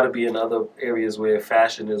 but you got to be in other areas where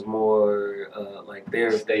fashion is more like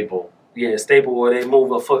they're stable. yeah stable, or they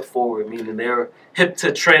move a foot forward, meaning they're hip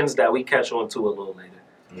to trends that we catch on to a little later.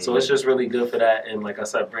 So it's just really good for that, and like I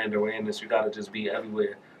said, brand awareness. You got to just be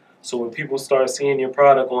everywhere. So when people start seeing your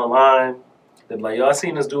product online, they're like, "Yo, I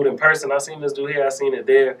seen this dude in person. I seen this dude here. I seen it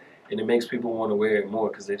there." And it makes people want to wear it more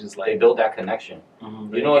because they just They like build that connection.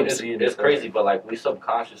 mhm, You know, they it's see it it's and crazy, but like we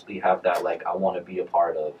subconsciously have that like I want to be a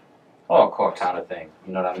part of Oh, of course. kind of thing.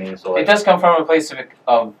 You know what I mean? So It like, does come from a place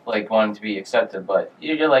of like wanting to be accepted, but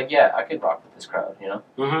you're like, yeah, I could rock with this crowd, you know?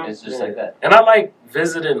 Mhm, It's just yeah. like that. And I like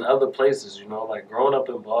visiting other places. You know, like growing up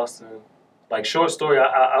in Boston. Like short story,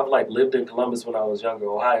 I've like lived in Columbus when I was younger,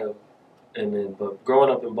 Ohio, and then but growing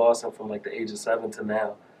up in Boston from like the age of 7 to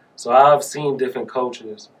now. So I've seen different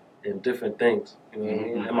cultures and different things. You know what I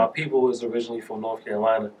mean? Mhm. And my people was originally from North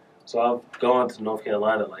Carolina, so I've gone to North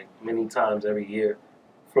Carolina like many times every year,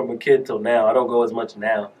 from a kid till now. I don't go as much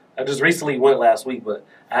now. I just recently went last week, but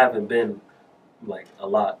I haven't been like a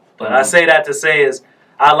lot. But I say that to say is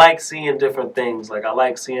I like seeing different things. Like I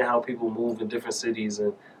like seeing how people move in different cities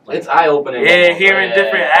and like it's eye opening. yeah, hearing Yeah,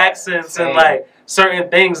 different accents same. and like certain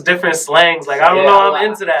things, different slangs. Like I don't Yeah, know, I I'm like-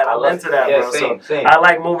 into that. I I'm love- into that, yeah, bro. same, So same. I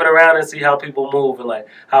like moving around and see how people move and like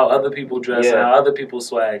how other people dress and Yeah. how other people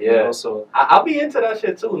swag. You Yeah. know, so I'll be into that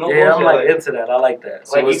shit too. No yeah, bullshit. I'm like into that. I like that.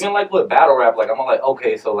 So like it's- even like with battle rap, like I'm like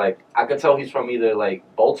okay, so like I could tell he's from either like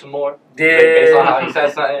Baltimore, based on how he yeah,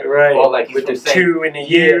 said something, right. or like he's with from the St. Q and the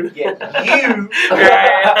U. Yeah, you.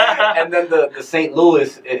 Right. And then the St.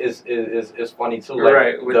 Louis is funny too. Like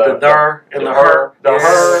Right, with the der and the her. the Yeah,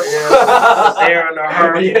 her, yeah. The there and the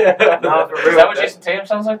her. Yeah. No, for Is real. that what Jason Tatum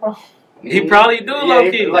sounds like, bro? He probably do,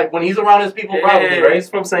 low-key. Like when he's around his people, probably Yeah, right. he's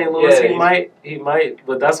from St. Louis. Yeah, he might,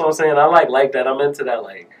 but that's what I'm saying. I like that. I'm into that,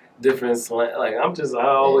 like different slang. Like I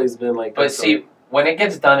always been like. But that, so- see, when it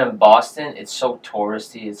gets done in Boston, it's so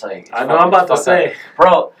touristy. It's like I know I'm about to say.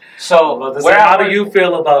 bro. So I'm about to where say, I how do work- you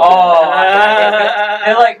feel about Oh, that?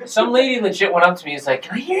 and like some lady legit went up to me. He's like,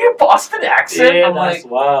 "Can I hear your Boston accent?" Yeah, I'm that's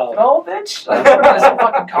like, wild. "No, bitch." Like, that's a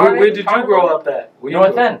fucking Where did you grow up at? Where you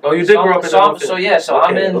North grew- End. Oh, you did grow up in so I'm, North End. so yeah, so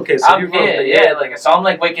I'm Okay, in. okay, so I'm you grew up here, there, yeah, yeah. like so I'm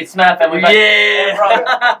like Wicked Snap and we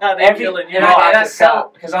Yeah, they Every, killing you. and know, I I just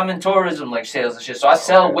sell because I'm in tourism like sales and shit. So I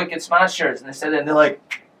sell Okay. Wicked Smart shirts, and they said, and they're like,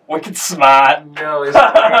 Wicked Smart, No, it's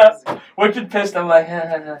crazy. Wicked pissed. I'm like,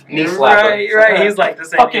 Knee slapper. Right. He's like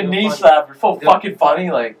this ain't fucking even knee funny. slapper, so Yeah. fucking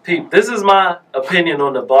funny. Like, Pete, this is my opinion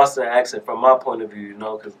on the Boston accent from my point of view, you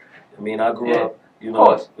know, because, I mean, I grew Yeah, up, you of know,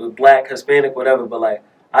 course. with black, Hispanic, whatever, but, like,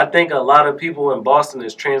 I think a lot of people in Boston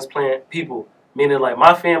is transplant people, meaning, like,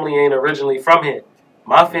 my family ain't originally from here.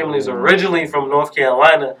 My family's originally from North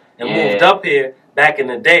Carolina and Yeah. moved up here back in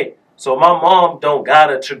the day. So my mom don't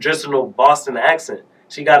got a traditional Boston accent.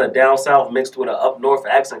 She got a down south mixed with an up north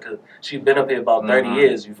accent because she's been up here about 30 Mhm.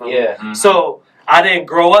 years, you feel me? Yeah. So I didn't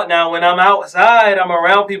grow up. Now when I'm outside, I'm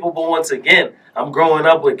around people, but once again, I'm growing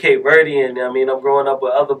up with Cape Verdean. I mean, I'm growing up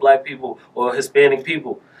with other black people or Hispanic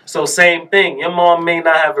people. So same thing. Your mom may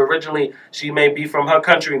not have originally, she may be from her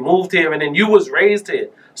country, moved here, and then you was raised here.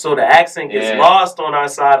 So the accent gets lost on our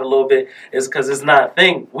side a little bit is because it's not a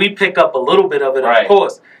thing. We pick up a little bit of it, of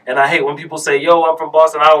course. And I hate when people say, yo, I'm from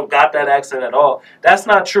Boston, I don't got that accent at all. That's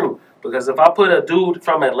not true. Because if I put a dude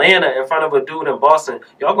from Atlanta in front of a dude in Boston,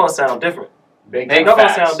 y'all gonna sound different. Big y'all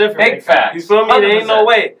facts. gonna sound different. Big facts. You feel me? 100%. There ain't no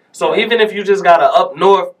way. So even if you just got a up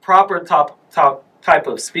north proper type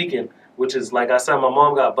of speaking, which is like I said, my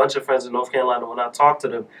mom got a bunch of friends in North Carolina. When I talk to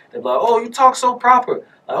them, they're like, "Oh, you talk so proper."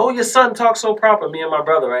 Like, "Oh, your son talks so proper." Me and my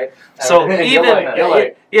brother, right? So You're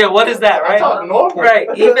like, yeah, what is that, right? I talk normal. Right.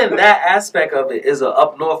 Even that aspect of it is a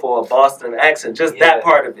up north or a Boston accent. Just that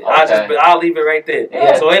part of it. Okay. I'll leave it right there.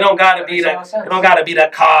 Yeah. So it don't gotta be that. It don't gotta be the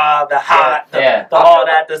car, the hot, Yeah. the all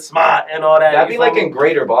that, the smart, and all that. That'd be You like feel me? in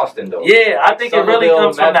Greater Boston though. Yeah, I think it really Somerville,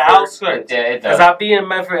 comes from the Medford. outskirts. Yeah, it Because does. I be in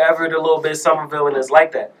Medford, Everett a little bit, Somerville, and it's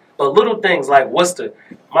like that. But little things like Worcester.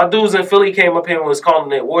 My dudes in Philly came up here and was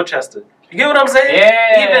calling it Worcester. You get what I'm saying?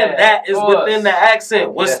 Yeah. Even that is of course. within the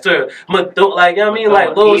accent. Worcester, like, you know what I mean? Like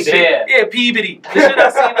little Peabody. shit. Yeah, Peabody. The shit I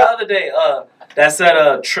seen the other day, that's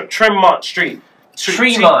at Tremont Street.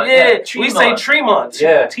 Tremont. Yeah, Tremont. we say Tremont.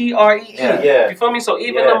 Yeah. Tree. Yeah. You feel me? So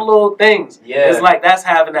even Yeah. them little things, Yeah. it's like that's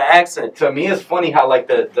having the accent. To me, it's funny how like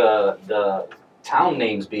the town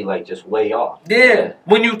names be like just way off. Yeah,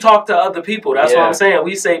 when you talk to other people, that's what Yeah. I'm saying.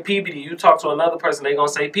 We say Peabody, you talk to another person, they gonna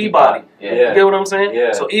say Peabody. Yeah. You get what I'm saying?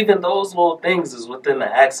 Yeah. So even those little things is within the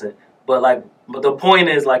accent. But the point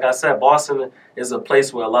is, like I said, Boston is a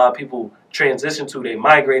place where a lot of people transition to, they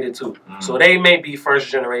migrated to. So they may be first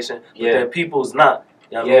generation, but Yeah. their people's not.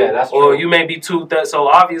 You know what I Yeah, mean? that's Or true. you may be so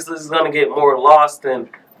obviously it's gonna get more lost than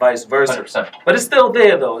vice versa. 100%. But it's still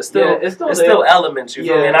there though. It's still Yeah, it's still there. still elements, you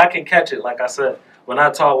feel me? Yeah. And I can catch it, like I said. When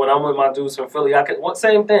I'm with my dudes from Philly,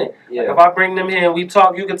 same thing. Yeah. Like if I bring them here and we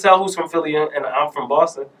talk, you can tell who's from Philly and I'm from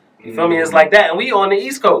Boston. You feel me? It's like that. And we on the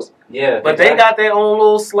East Coast. Yeah. But they got their own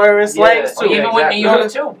little slur and slangs Yeah. too. Even with New York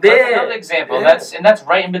too. Yeah. That's another example. Yeah. That's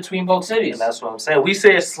right in between both And cities. that's what I'm saying. We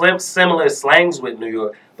say similar slangs with New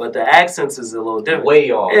York, but the accents is a little different.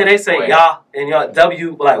 way off. Yeah, they say Way. ya and your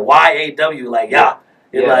W like YAW like ya.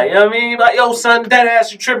 You're Yeah. like, you know what I mean? Like, yo, son, dead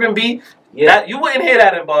ass, you tripping, B. Yeah. That, you wouldn't hear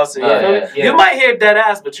that in Boston. You feel me? yeah. You might hear dead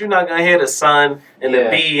ass, but you're not gonna hear the sun and the Yeah.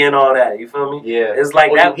 B and all that. You feel me? Yeah. It's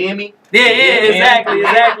like Oh, that. you hear me? Yeah, Yeah. exactly.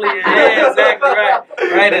 Yeah, exactly right.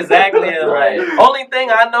 Right, exactly. Right. Only thing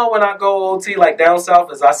I know when I go OT like down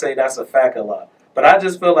south is I say that's a fact a lot. But I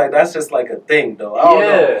just feel like that's just like a thing though. I don't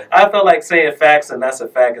know. I feel like saying facts and that's a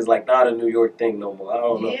fact is like not a New York thing no more. I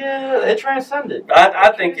don't know. Yeah, it transcended.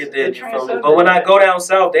 I think it did, you feel me? But when I go down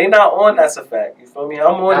south, they not on that's a fact. You feel me?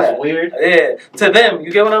 I'm on That's that. weird. Yeah. To them,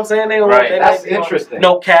 you get what I'm saying? They on Right. they That's might be on interesting.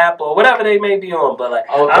 no cap or whatever they may be on. But like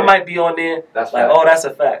Okay. I might be on there That's like, fact. oh, that's a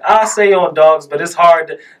fact. I say on dogs, but it's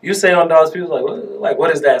hard. You say on dogs, people like,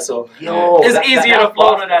 what is that? So Yo, it's easier to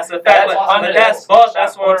flow to that's a fact. But that's Boss.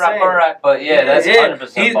 That's what I'm saying. But yeah, that's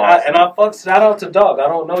 100% And I fuck. Shout out to Dog. I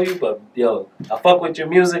don't know you, but yo, I fuck with your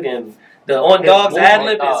music and the on His Dog's movement, ad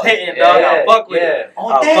lib is dog. hitting. Yeah, Dog, I fuck with yeah. it. Oh,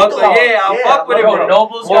 I damn, fuck with dog. it. Yeah, I fuck with it, Bro, bro.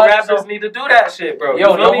 Noble's More got rappers his need to do that shit, bro. own, You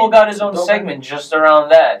yo, feel me? Noble got his own Noble. segment just around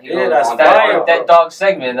that. Yeah, that's that, fire, bro. that dog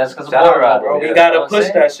segment. That's because of Shout out, Boy Rap. bro. We Yeah. gotta You know what I'm push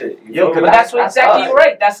saying? that shit. You Yo, feel me? But that's what That's exactly us.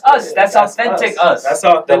 right. That's us. Yeah, that's authentic us. That's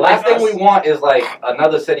authentic. The last thing us. we want is like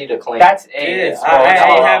another city to claim. That's Yeah, it's I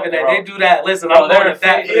ain't bro, having that. bro. They do that. Listen, Bro, I'm going they're to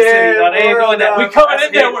that for the fake. city. No, they ain't Yeah, doing that. We coming That's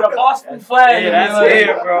in there it. with a Boston flag. Yeah, that's and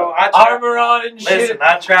it, bro. armor on and shit. Listen,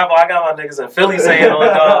 I travel. I got my niggas in Philly saying on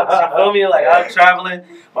dogs. You feel me? Like I'm traveling.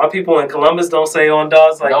 My people in Columbus don't say on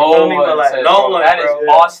dogs. Like you feel me? But like says, no bro, one, that is bro.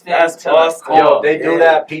 Boston. That's to the Boston. core. Yo, they do Yeah.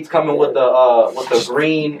 that. Pete's coming with the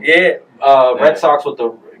green Yeah. Red Sox with the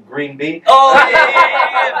green B. Oh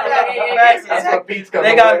yeah. That's what Pete's coming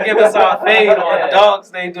They gotta with. give us our fade on Yeah.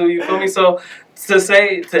 dogs. They do. You feel me? So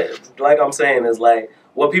like I'm saying is like.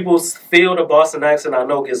 What people feel the Boston accent, I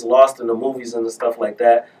know gets lost in the movies and the stuff like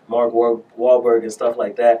that. Mark Wahlberg and stuff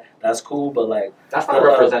like that. That's cool, but like That's not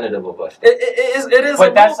representative of us. it is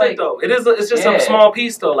But a that's movement like- though. It's just Yeah. a small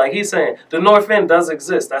piece though. Like he's saying, the North End does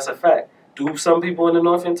exist. That's a fact. Do some people in the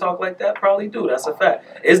North End talk like that? Probably do. That's a fact.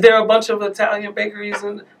 Is there a bunch of Italian bakeries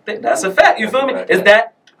and that's a fact? You feel me? Is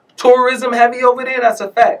that tourism heavy over there? That's a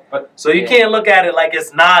fact. But- So you can't look at it like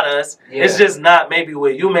it's not us. Yeah. It's just not maybe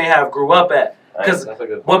where you may have grew up at. Because That's a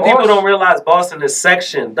good what point. people don't realize, Boston is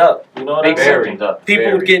sectioned up. You know what Big I'm saying? sections up. People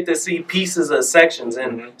Very. get to see pieces of sections,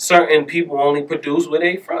 and Mhm. certain people only produce where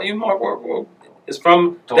they from. You Mark is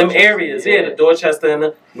from them Dorchester, areas. Yeah, yeah. the Dorchester and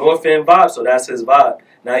the North End vibe. So that's his vibe.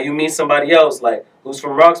 Now you meet somebody else like who's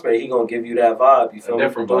from Roxbury, he gonna give you that vibe. You feel A me?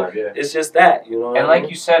 different vibe, yeah. It's just that, you know. What And I like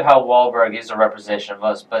mean? you said, how Wahlberg is a representation of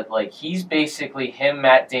us, but like he's basically him,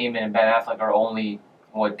 Matt Damon, and Ben Affleck are only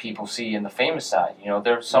what people see in the famous side. You know,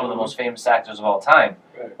 they're some of the most famous actors of all time.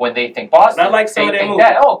 Right. When they think Boston, And I like some they of their think movies.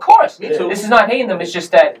 that. Oh, of course. Me too. This is not hating them. It's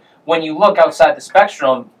just that when you look outside the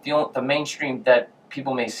spectrum, the mainstream that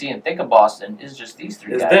people may see and think of Boston is just these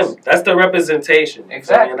three It's guys. them. That's the representation.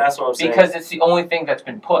 Exactly. And that's what I'm saying. Because it's the only thing that's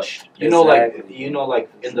been pushed. You know, Exactly. like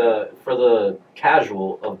for the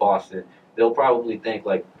casual of Boston, they'll probably think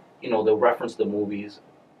like, they'll reference the movies.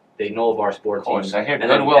 They know of our Of sports course, teams. I hear And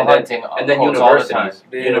then- Goodwill and then- Hunting And then quotes all the time. universities,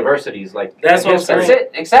 Yeah. universities like That's what I'm That's saying.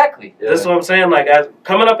 it. Exactly. Yeah. That's what I'm saying. Like,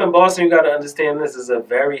 coming up in Boston, you got to understand this is a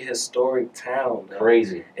very historic town. Dog.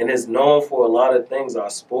 Crazy. And it's known for a lot of things.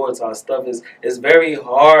 Our sports, our stuff is. It's very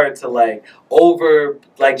hard to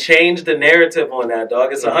change the narrative on that,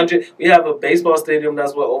 dog. It's 100. We have a baseball stadium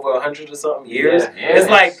that's over 100 or something years. Yeah. It's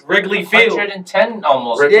like Wrigley Field. 110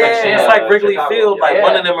 almost. Rick- Yeah, next year. it's like Wrigley Chicago, Field, like yeah.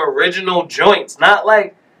 one of them original joints. Not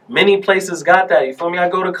like many places got that. You feel me? I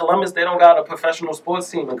go to Columbus, they don't got a professional sports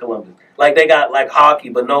team in Columbus. Like they got like hockey,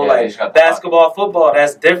 but no Yeah, they like just got the basketball, football.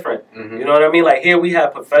 That's different. Mhm. You know what I mean? Like here we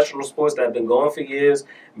have professional sports that have been going for years,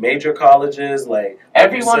 major colleges, like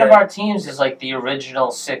Every you one said. of our teams is like the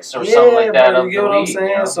original 6 or something like that bro, of you get the what I'm league. saying?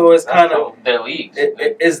 You know? So it's That's kind of Their leagues.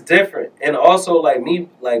 it's different. And also like me,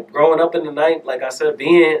 like growing up in the night, like I said,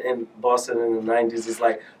 being in Boston in the '90s is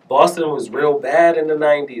like Boston was real bad in the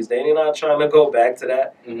 '90s. They're not trying to go back to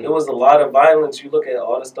that. Mhm. There was a lot of violence. You look at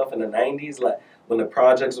all the stuff in the '90s, like when the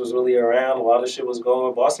projects was really around, a lot of shit was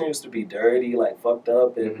going. Boston used to be dirty, like fucked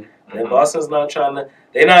up, and, Mhm. and Boston's not trying to.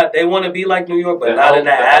 They want to be like New York, but The not L- in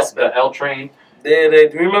that the L- aspect. The L train. They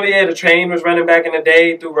remember, the train was running back in the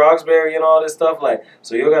day through Roxbury and all this stuff. Like,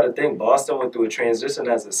 so you got to think Boston went through a transition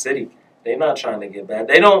as a city. They're not trying to get back.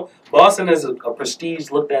 They don't. Boston is a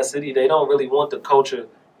prestige looked at city. They don't really want the culture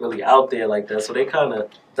really out there like that. So they kind of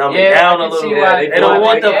dumb it Yeah, down I a can see little. why They don't they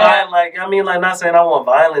want the yeah. violence. Like I mean, like not saying I want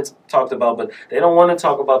violence talked about, but they don't want to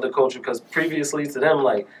talk about the culture because previously to them,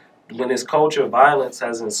 like when it's culture, violence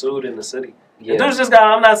has ensued in the city. Yeah. And dudes just got.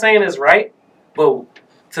 I'm not saying it's right, but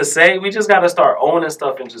to say we just got to start owning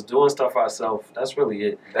stuff and just doing stuff ourselves. That's really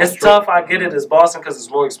it. That's It's true. tough. I get it. It's Boston because it's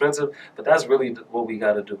more expensive, but that's really what we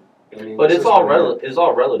got to do. I mean, But it's just all really- it's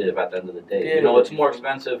all relative at the end of the day. Yeah. It's more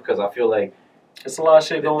expensive because I feel like It's a lot of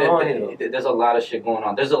shit going on here. Though. there's a lot of shit going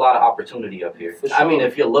on. There's a lot of opportunity up here. For I mean, sure.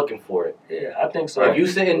 if you're looking for it. Yeah, I think so. If you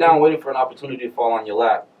sitting down waiting for an opportunity to fall on your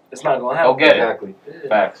lap, It's not gonna Go happen. get it. exactly. Yeah.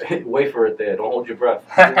 Facts. Wait for it there. Don't hold your breath.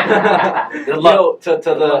 Good luck. To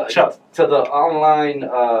Good luck, Chuck. the online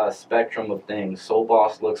spectrum of things, Soul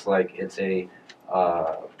Boss looks like it's a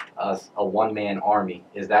one man army.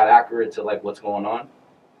 Is that accurate to like what's going on?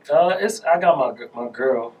 I got my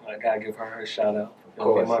girl. I gotta give her a shout out. Of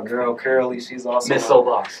course. My girl Curly, she's also Miss Soul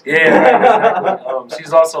Boss. Yeah, right, exactly.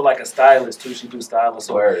 She's also like a stylist too. She do styling,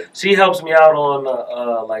 so Word. she helps me out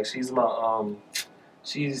on like she's my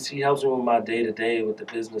she helps me with my day to day with the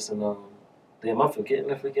business and damn, I'm forgetting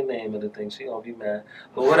the freaking name of the thing. She gonna be mad,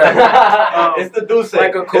 but whatever. It's the Duce.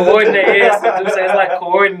 Like a coordinator. It's like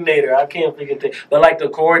coordinator. I can't freaking think, but like the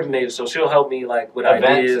coordinator. So she'll help me like with Events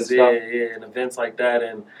ideas, and yeah, stuff. yeah, and events like that,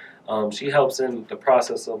 and she helps in the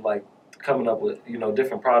process of like coming up with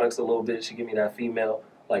different products a little bit. She give me that female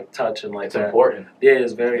like touch and like It's that. important. Yeah,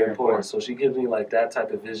 it's very Very important. So she gives me like that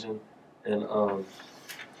type of vision, and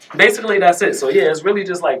basically that's it. So yeah, it's really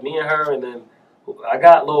just like me and her, and then I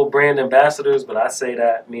got little brand ambassadors, but I say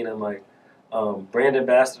that meaning like brand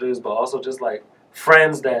ambassadors, but also just like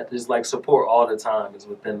friends that just like support all the time is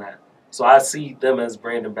within that. So I see them as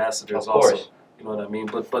brand ambassadors Of course. also. You know what I mean?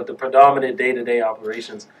 But the predominant day to day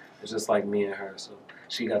operations is just like me and her. So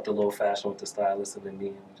she got the little fashion with the stylist, and then me,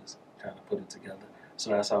 and we just kind of put it together. So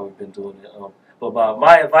that's how we've been doing it. But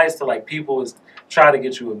my advice to like people is try to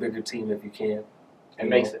get you a bigger team if you can. It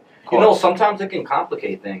makes it. Sometimes it can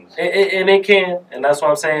complicate things. And it can, and that's what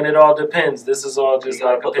I'm saying. It all depends. This is all You just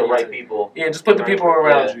gotta like put the opinion. right people. Yeah, just put the people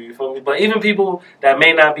around Yeah. you. You feel me? But even people that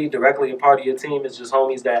may not be directly a part of your team, it's just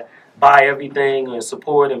homies that buy everything and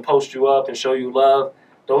support and post you up and show you love.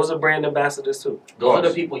 Those are brand ambassadors too. Those are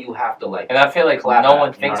the people you have to like. And I feel like Clap no at,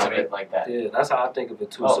 one you thinks know of what I it like that. Yeah, that's how I think of it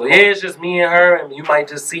too. Oh, So cool. yeah, it's just me and her, and you might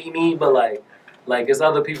just see me, but like it's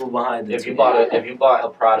other people behind it. If you too. bought a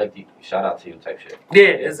product, shout out to you type shit. Yeah,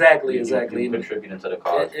 exactly. You contributing to the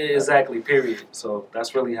cause. Exactly. Period. So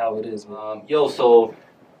that's really how it is, man. So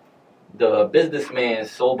the businessman,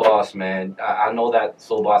 Soul Boss, man. I know that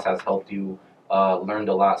Soul Boss has helped you, learned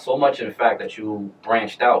a lot. So much, in fact, that you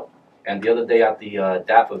branched out And the other day at the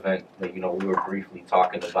DAP event, like, we were briefly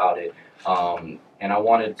talking about it. And I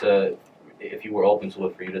wanted to, if you were open to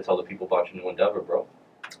it, for you to tell the people about your new endeavor, bro.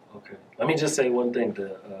 Okay. Let me just say one thing.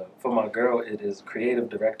 For my girl, it is creative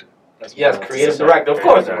director. That's Yes, what I creative want to say.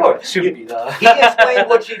 director. Of course. Shoot me, dog. He explained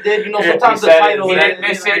what she did. Sometimes the He title said,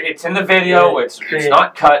 is. it's in the video. It's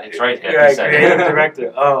not cut. It's right here. Right, He said creative it.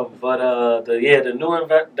 director. The new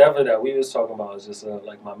endeavor that we was talking about is just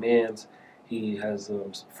like my man's. He has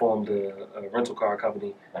formed a rental car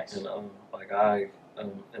company, Nice. and I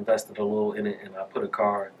invested a little in it, and I put a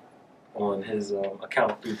car on his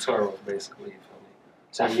account through Turo, basically. You feel me?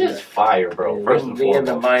 So That's we just fire, bro. yeah, First and me in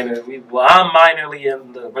the foremost. minor. I'm minorly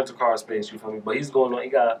in the rental car space. You feel me? But he's going on. He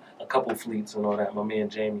got a couple fleets and all that. My man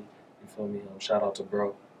Jamie. You feel me? Shout out to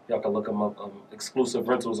bro. Y'all can look him up. Exclusive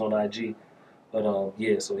rentals on IG. But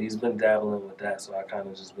yeah, so he's been dabbling with that. So I kind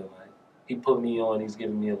of just been like, he put me on. He's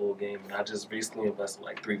giving me a little game, and I just recently invested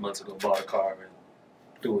like 3 months ago. Bought a car and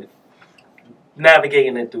through it,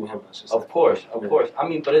 navigating it through him. I should say. Of course. Yeah. I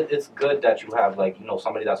mean, but it's good that you have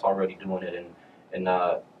somebody that's already doing it, and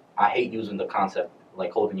I hate using the concept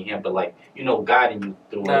like holding your hand, but guiding you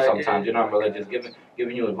through it sometimes. Just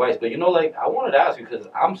giving you advice. But I wanted to ask you because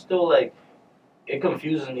I'm still like. It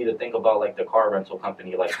confuses me to think about like the car rental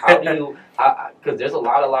company. Like, how do you? Because there's a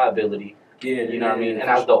lot of liability. Yeah, You know what I mean? And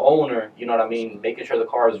as the owner, you know what I mean, making sure the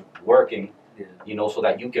car is working. Yeah. So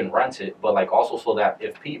that you can rent it, but like also so that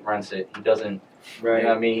if Pete rents it, he doesn't. Right. You know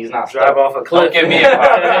what I mean? He's not Drive stuck. off a Don't cliff. give me a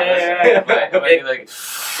car. Yeah,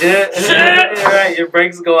 right. Your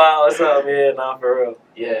brakes go out or something. Yeah, not for real.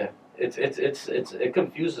 Yeah, it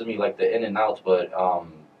confuses me like the in and outs, but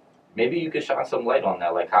maybe you could shine some light on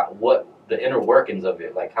that, like what the inner workings of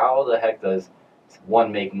it, like how the heck does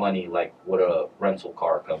one make money like with a rental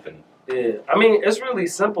car company? Yeah, I mean it's really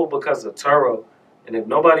simple because of Turo, and if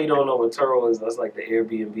nobody don't know what Turo is, that's like the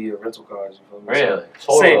Airbnb of rental cars. You feel me? Really?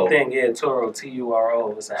 So, same Turo. thing. Yeah, Turo.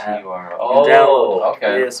 Turo. It's an app. Oh, download.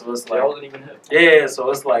 okay. Yeah, so it's I like wasn't even hip. yeah, so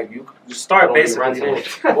it's like you start I don't be basically renting.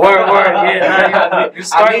 there. Word, yeah. You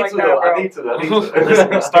start like that, bro. I need to.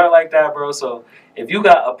 Listen, you start like that, bro. So if you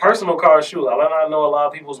got a personal car, shoot, I know a lot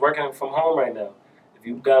of people's working from home right now. If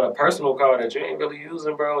you got a personal car that you ain't really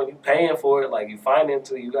using, bro, and you paying for it, like you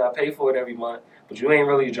finance it, you gotta pay for it every month, but you ain't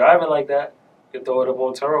really driving like that, you can throw it up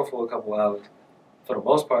on Turo for a couple hours. For the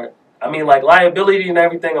most part. I mean, like liability and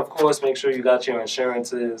everything, of course, make sure you got your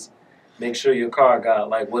insurances, make sure your car got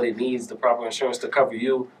like what it needs, the proper insurance to cover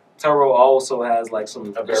you. Turo also has like some A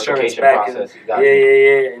insurance verification backing. process. You got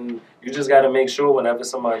Yeah, and you just got to make sure whenever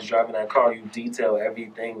somebody's driving that car, you detail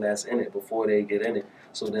everything that's in it before they get in it.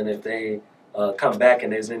 So then if they come back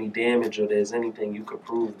and there's any damage or there's anything, you could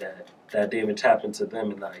prove that damage happened to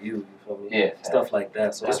them and not you. You feel me? Yeah. Stuff like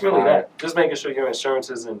that. So That's it's really fine. that. Just making sure your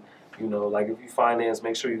insurances and like if you finance,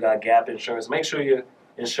 make sure you got gap insurance. Make sure your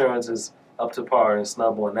insurance is up to par and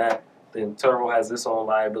snub on that. Then Turo has its own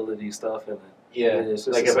liability stuff and Yeah, it's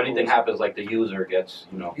just like a if simple- anything happens, like the user gets,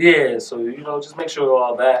 Yeah, so just make sure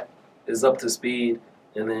all that is up to speed,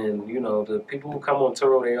 and then the people who come on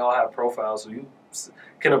Turo, they all have profiles, so you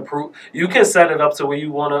can approve. You can set it up to where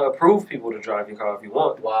you want to approve people to drive your car if you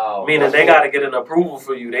want. Wow. Meaning That's they dope. got to get an approval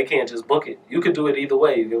for you. They can't just book it. You could do it either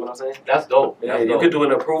way. You get what I'm saying? That's dope. Yeah, That's you dope. could do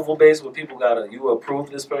an approval base where people you approve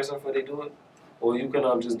this person before they do it, or you can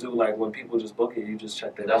just do like when people just book it, you just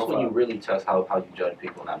check their That's profile. when you really test how you judge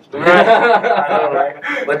people now. Right. I know,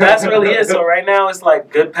 right? But that's really it. So right now it's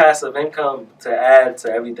like good passive income to add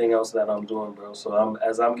to everything else that I'm doing, bro. So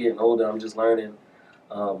as I'm getting older, I'm just learning.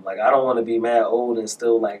 Like I don't want to be mad old and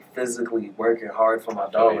still like physically working hard for my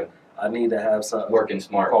dollar. I need to have something Working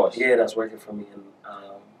smart. Yeah, that's working for me, and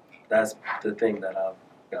that's the thing that I've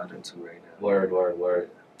got into right now. Word.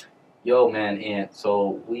 Yo, man, Ant.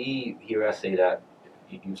 So we here at Say That.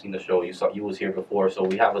 You've seen the show. You was here before. So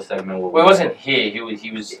we have a segment where Well, he wasn't here. He was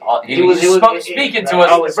speaking to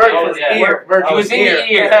us. I was here. He was in your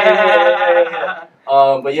ear. Yeah.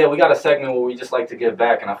 But yeah, we got a segment where we just like to give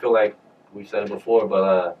back, and I feel like we've said it before,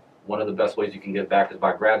 but one of the best ways you can give back is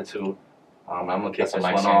by gratitude. I'm gonna kick That's a this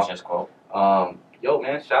Mike one off. Sanchez quote. Yo,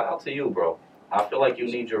 man, shout out to you, bro. I feel like you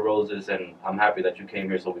need your roses, and I'm happy that you came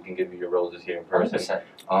here so we can give you your roses here in person.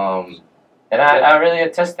 100%. And I really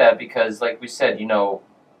attest that because, like we said,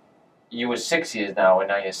 you were 6 years now, and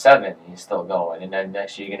now you're 7, and you're still going. And then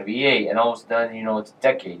next year you're going to be 8, and almost done, it's a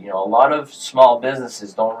decade. A lot of small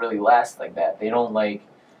businesses don't really last like that. They don't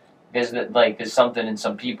there's something in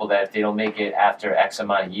some people that if they don't make it after X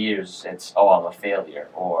amount of years, it's, I'm a failure.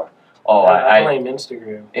 Or oh, I blame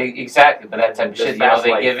Instagram. Exactly, but that type of The shit, you know, fast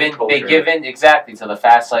they life give culture. in exactly to the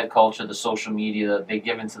fast life culture, the social media, they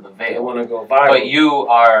give into the They veil. want to go viral. But you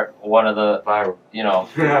are one of the, Viral. you know,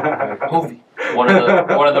 Movie.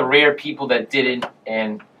 one of the rare people that didn't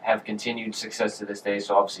and have continued success to this day.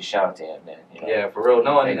 So obviously, shout out to him, man. You know? Yeah, for real.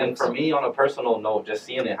 No, Thank and you. for me, on a personal note, just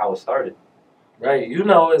seeing it how it started. Right, you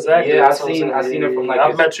know exactly. Yeah, That's what I'm saying. I seen it from, like, I've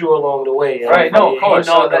his- met you along the way. Right, no, of course.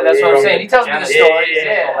 So that's what I'm saying. He tells me the Yeah, stories.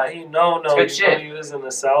 Yeah. Like, he no, It's good you shit. know, you was in the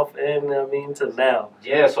South End. I mean, to now.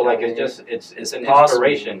 Yeah, so like Yeah, it's just it's an possible.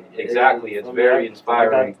 inspiration. Exactly, it's Yeah. very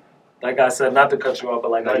inspiring. Like I said, not to cut you off, but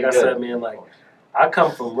like No, I you said, good. man, like I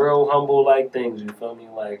come from real humble like things. You feel me?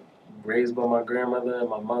 Like raised by my grandmother and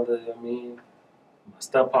my mother. I mean, my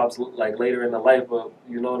step pops like later in the life, but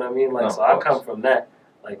you know what I mean. Like No, so, of I course. come from that.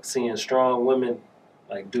 Like seeing strong women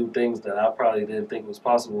like do things that I probably didn't think was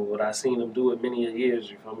possible, but I seen them do it many a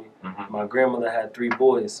years. You feel me? Mhm. My grandmother had 3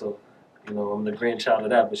 boys, so you know I'm the grandchild of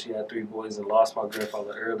that. But she had 3 boys and lost my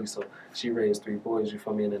grandfather early, so she raised 3 boys. You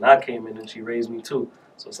feel me? And then I came in and she raised me too.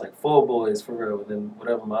 So it's like 4 boys for real. And then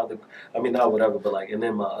whatever my other, I mean not whatever, but like and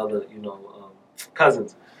then my other, you know,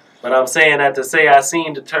 cousins. But I'm saying that to say I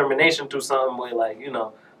seen determination through something where like you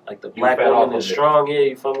know. Like the black fed off woman is of it. strong, yeah,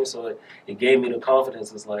 you feel me? So it gave me the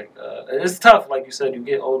confidence. It's like, it's tough, like you said, you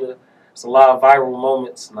get older. It's a lot of viral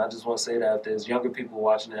moments, and I just want to say that if there's younger people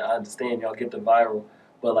watching it, I understand y'all get the viral.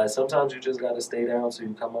 But like sometimes you just got to stay down so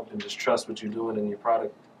you come up and just trust what you're doing in your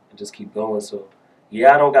product and just keep going. So,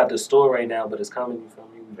 yeah, I don't got the store right now, but it's coming, you feel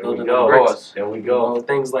me? There we Building go. the bricks. There we You go. know,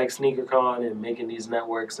 things like SneakerCon and making these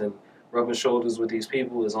networks and rubbing shoulders with these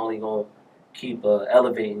people is only going to keep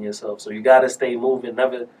elevating yourself. So you got to stay moving.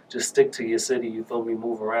 Never just stick to your city. You feel me?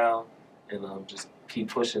 Move around and just keep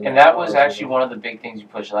pushing. And that was actually one of the big things you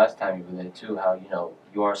pushed last time you were there too. How you know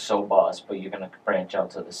you are so boss, but you're gonna branch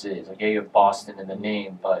out to the cities. Like yeah, you have Boston in the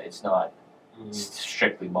name, but it's not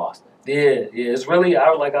strictly Boston. Yeah. It's really,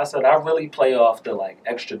 like I said, I really play off the like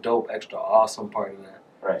extra dope, extra awesome part of that.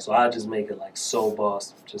 Right. So I just make it like so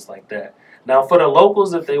boss, just like that. Now for the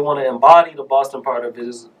locals, if they want to embody the Boston part of it,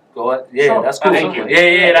 is go ahead. Yeah, Sure. that's cool. Thank you.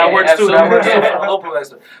 Yeah, that works too. That absolutely. works too for the local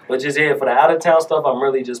extra. But just for the out of town stuff, I'm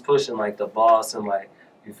really just pushing like the boss and like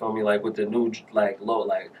you feel me, like with the new like low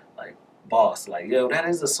like boss, like yo, that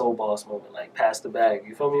is a soul boss moment. Like pass the bag.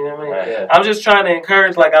 You feel me? You know what I mean? Right. Yeah. I'm just trying to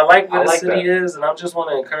encourage. Like I like where I the like city is, and I just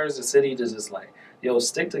want to encourage the city to just like yo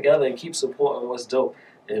stick together and keep supporting what's dope.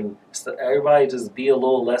 And everybody just be a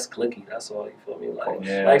little less cliquey. That's all. You feel me? Like,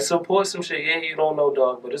 Yeah. like support some shit. Yeah, you don't know,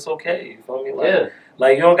 dog, but it's okay. You feel me? Like, Yeah.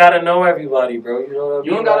 like you don't gotta know everybody, bro. You know what I mean?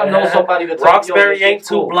 You don't gotta know Like, somebody to tell you, yo, Roxbury this ain't shit's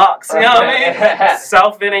 2 cool. blocks. You know what I mean?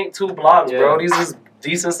 South End ain't 2 blocks, bro. Yeah. These is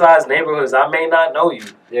decent sized neighborhoods. I may not know you.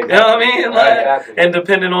 Yeah, You know what I mean? Right, Like, exactly. and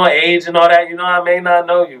depending on age and all that, you know, I may not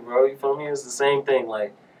know you, bro. You feel me? It's the same thing.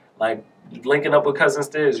 Like linking up with Cousin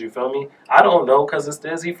Stiz, you feel me? I don't know Cousin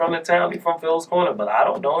Stiz. He from the town. He from Phil's Corner, but I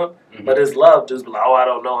don't know him. Mhm. But his love just be like, oh, I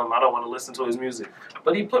don't know him. I don't want to listen to his music.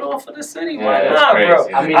 But he put on for the city. Why Yeah, that's not, bro?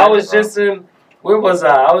 crazy. I mean, I was bro. just in. Where was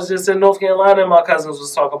I? I was just in North Carolina, and my cousins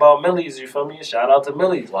was talking about Millie's. You feel me? Shout out to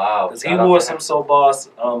Millie's. Wow. Because he Shout out wore to some him. So Boss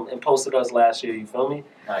and posted us last year. You feel me?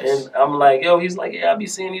 Nice. And I'm like, yo, he's like, yeah, I be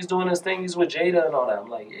seeing he's doing his thing. He's with Jada and all that. I'm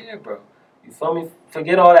like, yeah, bro. You feel me?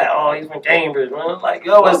 Forget all that. Oh, he's from Cambridge, man. Like,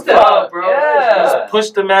 yo, it's Fuck love, that. bro. Yeah. Let's push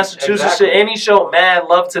the Massachusetts Exactly. shit. Any show, mad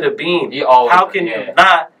love to the beam. He always, How can yeah. you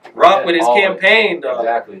not rock Yeah, with his always. campaign, dog?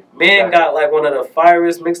 Exactly. Man Exactly. got like one of the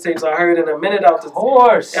fierest mixtapes I heard in a minute out the. Of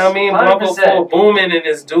course. You know what I mean? Bravo 100%. Full booming and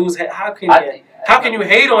his dudes. How can you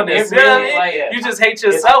hate on this? It You know what I really, mean? like, You just hate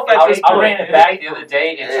yourself at this I point. ran it back the other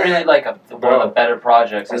day. It's really like one of the better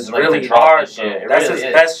projects. It's like really to drop hard, this bro. shit. It That's really his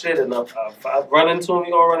is. best shit. And if I run into him,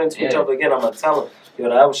 we gonna run into each Yeah. other again. I'm gonna tell him, yo,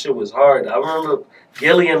 that shit was hard. I remember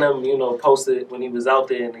Gilly and them, you know, posted when he was out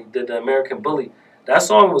there and he did the American Bully. That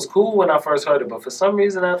song was cool when I first heard it, but for some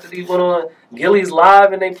reason after he went on Gilly's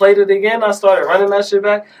live and they played it again, I started running that shit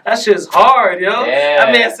back. That shit's hard, yo. Yeah.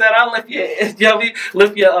 That man said, "I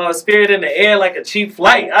lift your spirit in the air like a cheap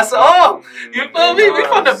flight." I said, "Oh, you feel me? We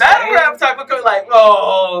from the battle rap type of like,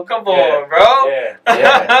 oh, come on, bro.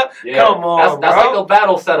 Yeah. Yeah. Come on, That's bro. like a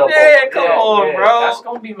battle setup. Yeah, come on, bro. That's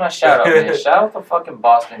gonna be my shout out, man. Shout out to fucking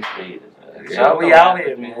Boston creators. Man. Yeah, Shout out we to out rappers,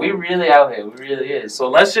 here, man. man. We really out here. We really is. So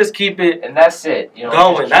let's just keep it And that's it. You know,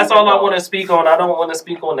 going. just That's keep all it I going. want to speak on. I don't want to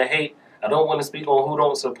speak on the hate. I don't want to speak on who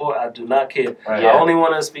don't support. I do not care. Right. I only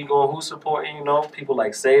want to speak on who supporting. You know, people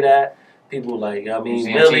like Say That. People like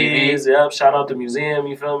Museum Millie's. Yep. Shout out to Museum.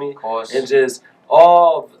 You feel me? Of course. And just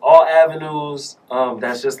all avenues.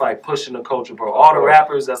 That's just like pushing the culture, bro. All the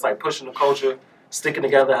rappers that's like pushing the culture, sticking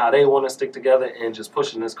together how they want to stick together, and just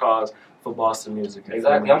pushing this cause for Boston music. You feel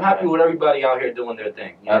Exactly. me? I'm happy with everybody out here doing their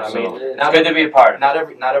thing. You know what I mean? Absolutely. It's Not good to be a part of. not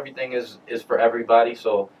everything is for everybody.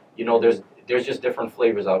 So you know, there's just different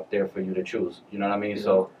flavors out there for you to choose. You know what I mean?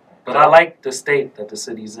 So. But I like the state that the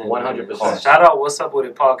city's in. 100%. Shout out What's Up With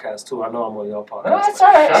It podcast too. I know I'm on your podcast. No, that's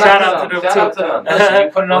all right. Shout out to them Shout out to too. them. Listen, you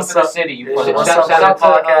put it on What's for the up? city. You Yeah, put it what's on. up Shout out to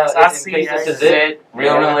podcast? I in see. case I this This is is it.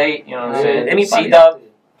 Real relate. You know what I'm saying? Anybody C-Dub. out there.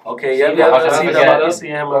 Okay, yeah, C-Dub, yeah, shout out C-Dub, to I C-Dub. be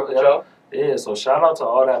seeing him. Fuck with y'all. Yeah, so shout out to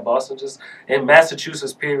all that Boston, just in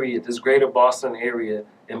Massachusetts, period, this greater Boston area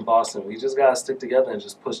in Boston. We just gotta stick together and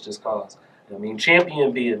just push this cause. I mean,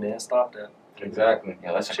 champion be it, man. Stop that. Exactly.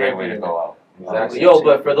 Yeah, that's a great way to go out. Exactly. Yo,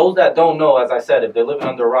 but for those that don't know, as I said, if they're living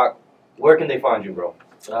under a rock, where can they find you, bro?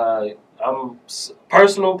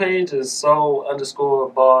 Personal page is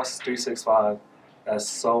so_boss365. That's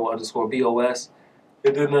so_BOS.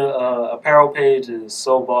 And then the apparel page is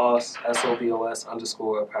SoBoss,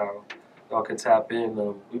 SOBOS_apparel. Y'all can tap in.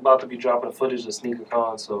 We about to be dropping footage of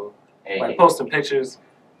SneakerCon, so like posting pictures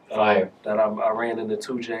Fire. that I ran into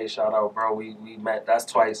 2J. Shout out, bro. We met. That's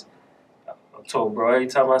twice. I told bro, every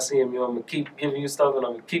time I see him, I'm gonna keep giving you stuff and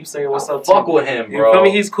I'm gonna keep saying what's up to Fuck you. with him, You bro. feel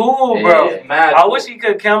me? He's cool, bro. He's mad I cool. wish he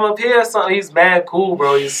could come up here or something. He's mad cool,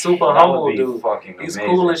 bro. He's super That humble, would be dude. fucking He's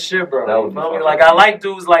amazing. cool as shit, bro. That You would be feel me? fucking Like I like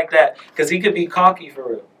amazing. dudes like that because he could be cocky for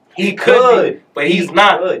real. He could could, but he's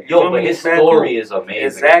not. Could. You Yo, feel but me? his He's mad story cool. is amazing.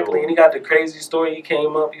 Exactly, too. and he got the crazy story. He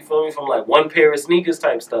came up, you feel me, from like one pair of sneakers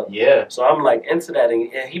type stuff. Yeah. So I'm like into that,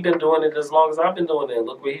 and he been doing it as long as I've been doing it. And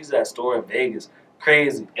look where he's at, store in Vegas,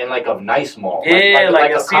 crazy. In like a nice mall. Yeah,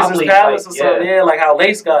 like a a Caesar's Copley Palace type, or something. Yeah, like how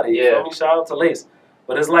Lace got it. You Yeah. feel me? Shout out to Lace.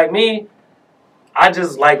 But it's like me, I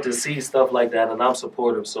just like to see stuff like that, and I'm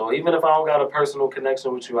supportive. So even if I don't got a personal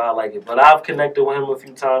connection with you, I like it. But I've connected with him a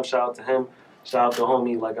few times. Shout out to him. Shout out to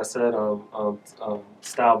homie, like I said,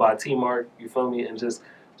 Style by T-Mark. You feel me? And just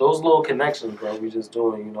those little connections, bro. We just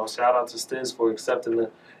doing. You know. Shout out to Stiz for accepting the,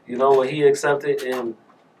 you know, what he accepted, and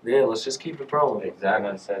yeah, let's just keep it growing.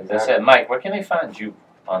 Exactly. That's it. Mike, where can they find you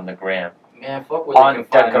on the gram? Man, fuck with On you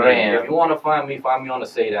can find the me. gram. If you want to find me on the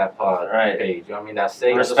Say That Pod Right. page. You know what I mean? That's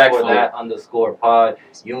Say Respectfully. _that _ pod,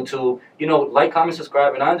 YouTube. You know, like, comment,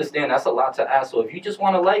 subscribe, and I understand that's a lot to ask. So if you just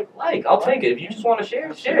want to like, I'll take it. If you just want to share.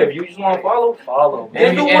 If you just want to follow, Follow.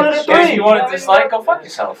 Then do one of the If three. you want You know to what I dislike, mean? go fuck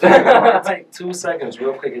yourself. It take 2 seconds,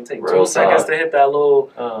 real quick. It take Real 2 seconds talk. to hit that little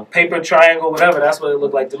paper triangle, whatever. That's what it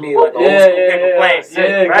looked like to me, like an Yeah, old school yeah, paper yeah. plane. Yeah,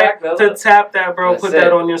 exactly. Right? To tap that, bro, That's put it.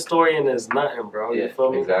 that on your story, and there's nothing, bro. You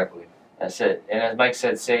feel me? Exactly. That's it. And as Mike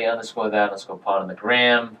said, say _that_pod on the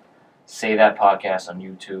gram. Say that podcast on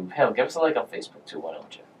YouTube. Hell, give us a like on Facebook too. Why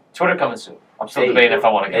don't you? Twitter coming soon. I'm still Hey, debating if I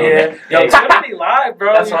want to go Yeah, there. yo, Twitter be live,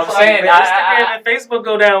 bro. That's You what I'm know, saying. Instagram and Facebook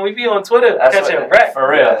go down. We be on Twitter That's catching what- wreck. For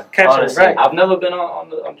real. Catching Honestly. wreck. I've never been on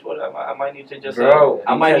Twitter. I might need to just. Bro,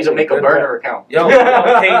 I might need to catching make a good burner account. Yo,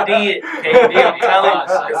 KD it. KD, I'm telling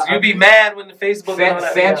you. 'Cause you be mad when the Facebook and all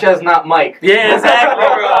that. Sanchez, not Mike. Yeah, exactly,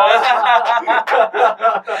 bro.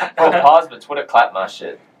 Bro, pause, but Twitter clapped my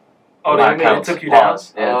shit. Oh, My they made it accounts. took you down?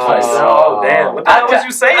 Pause. Yeah, Oh. twice. Oh, damn. What the hell was you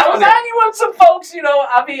saying I was on it? arguing with some folks, you know.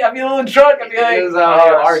 I'll be a little drunk. I'll be like, He was out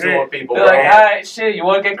here oh, arguing shit. with people. they're Bro. like, alright, shit, you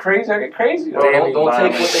want to get crazy? I get crazy. Bro, Damn, don't take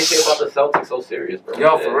violent. what they say about the Celtics so serious, bro.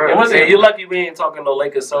 Yo, for real. It wasn't- Yeah, you lucky we ain't talking no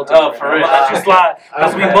Lakers Celtics. Oh, for real. I'm gonna let you slide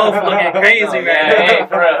because we both looking crazy right Yeah, now. hey,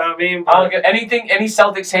 for real. I mean, I don't get anything, any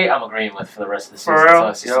Celtics hate, I'm agreeing with for the rest of the season. for until real.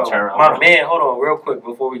 I see some Yo, turnaround, my bro. man, hold on real quick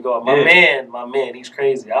before we go. My Yeah. man, he's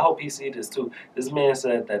crazy. I hope he see this too. This man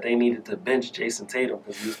said that they needed to bench Jason Tatum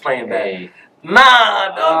because he was playing bad. Hey,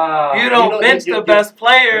 Nah, dog. You don't bench the best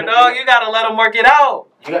player, dog. You gotta let him work it out.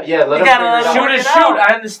 Let You him gotta figure let it him out. shoot work is it shoot,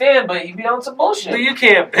 out. I understand, but he be on some bullshit. You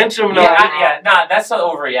can't bench him, though. Nah, that's an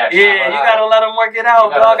overreaction. Yeah, you gotta let him work it out, You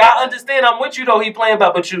gotta dog. let I understand. I'm with you though. He playing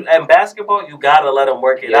bad, but in basketball, you gotta let him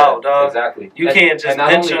work it out, dog. Exactly. You can't just and not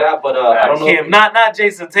bench only him. that, but I don't know. Can't, not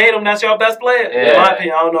Jason Tatum. That's your best player. In Yeah. my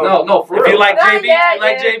opinion, I don't know. No, for If real. you like Nah, JB, yeah, you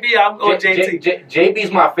like yeah. JB. I'm going JT.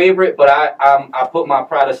 JB's my favorite, but I put my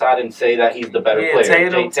pride aside and say that he's the better Yeah,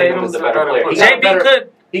 player. Tatum's is the better player. He JB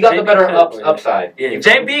could. He got the JB better could, upside. Yeah, You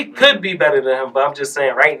feel me? JB could be better than him, but I'm just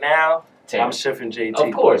saying right now, Tatum. I'm shifting JT.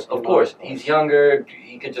 Of course. You know? He's younger.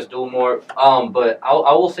 He could just do more. But I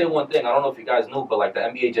will say one thing. I don't know if you guys knew, but like the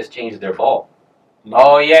NBA just changed their ball.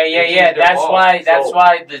 Oh yeah. They changed their That's ball. why. That's So,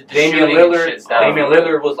 why the Damian shooting and shit's Lillard. down. Damian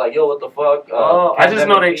Lillard was like, "Yo, what the fuck?" I just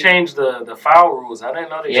know they pandemic changed the foul rules. I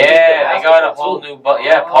didn't know they changed Yeah, the they got a basketball whole too. new. Paul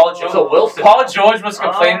Oh. George. It's a Wilson. Paul George was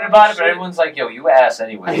complaining Oh, about it, but shit. everyone's like, "Yo, you ass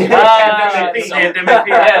anyway." Ah, MVP. MVP.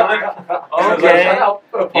 Yeah,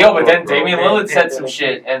 Okay. Yo, but then Bro. Damian Lillard said some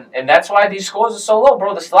shit, and that's why these scores are so low,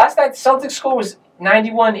 bro. This last night, the Celtics score was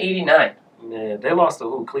 91-89. Man, they lost to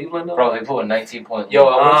who? Cleveland though? Bro, they put a 19-point lead. Yo,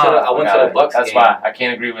 I went to the Bucks That's game. why I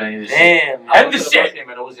can't agree with any of this shit. Damn. I And went the to the shit. Bucks game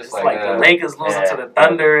and it was just It's like, like the Lakers losing Yeah. to the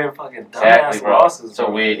Thunder and fucking Exactly, dumbass bro. losses. So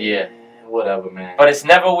bro. weird, yeah. Whatever, man. But it's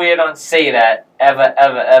never weird on Say That,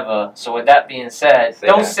 ever. So with that being said, Say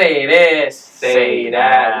don't that. say this, Say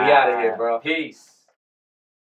that. We outta here, bro. Peace.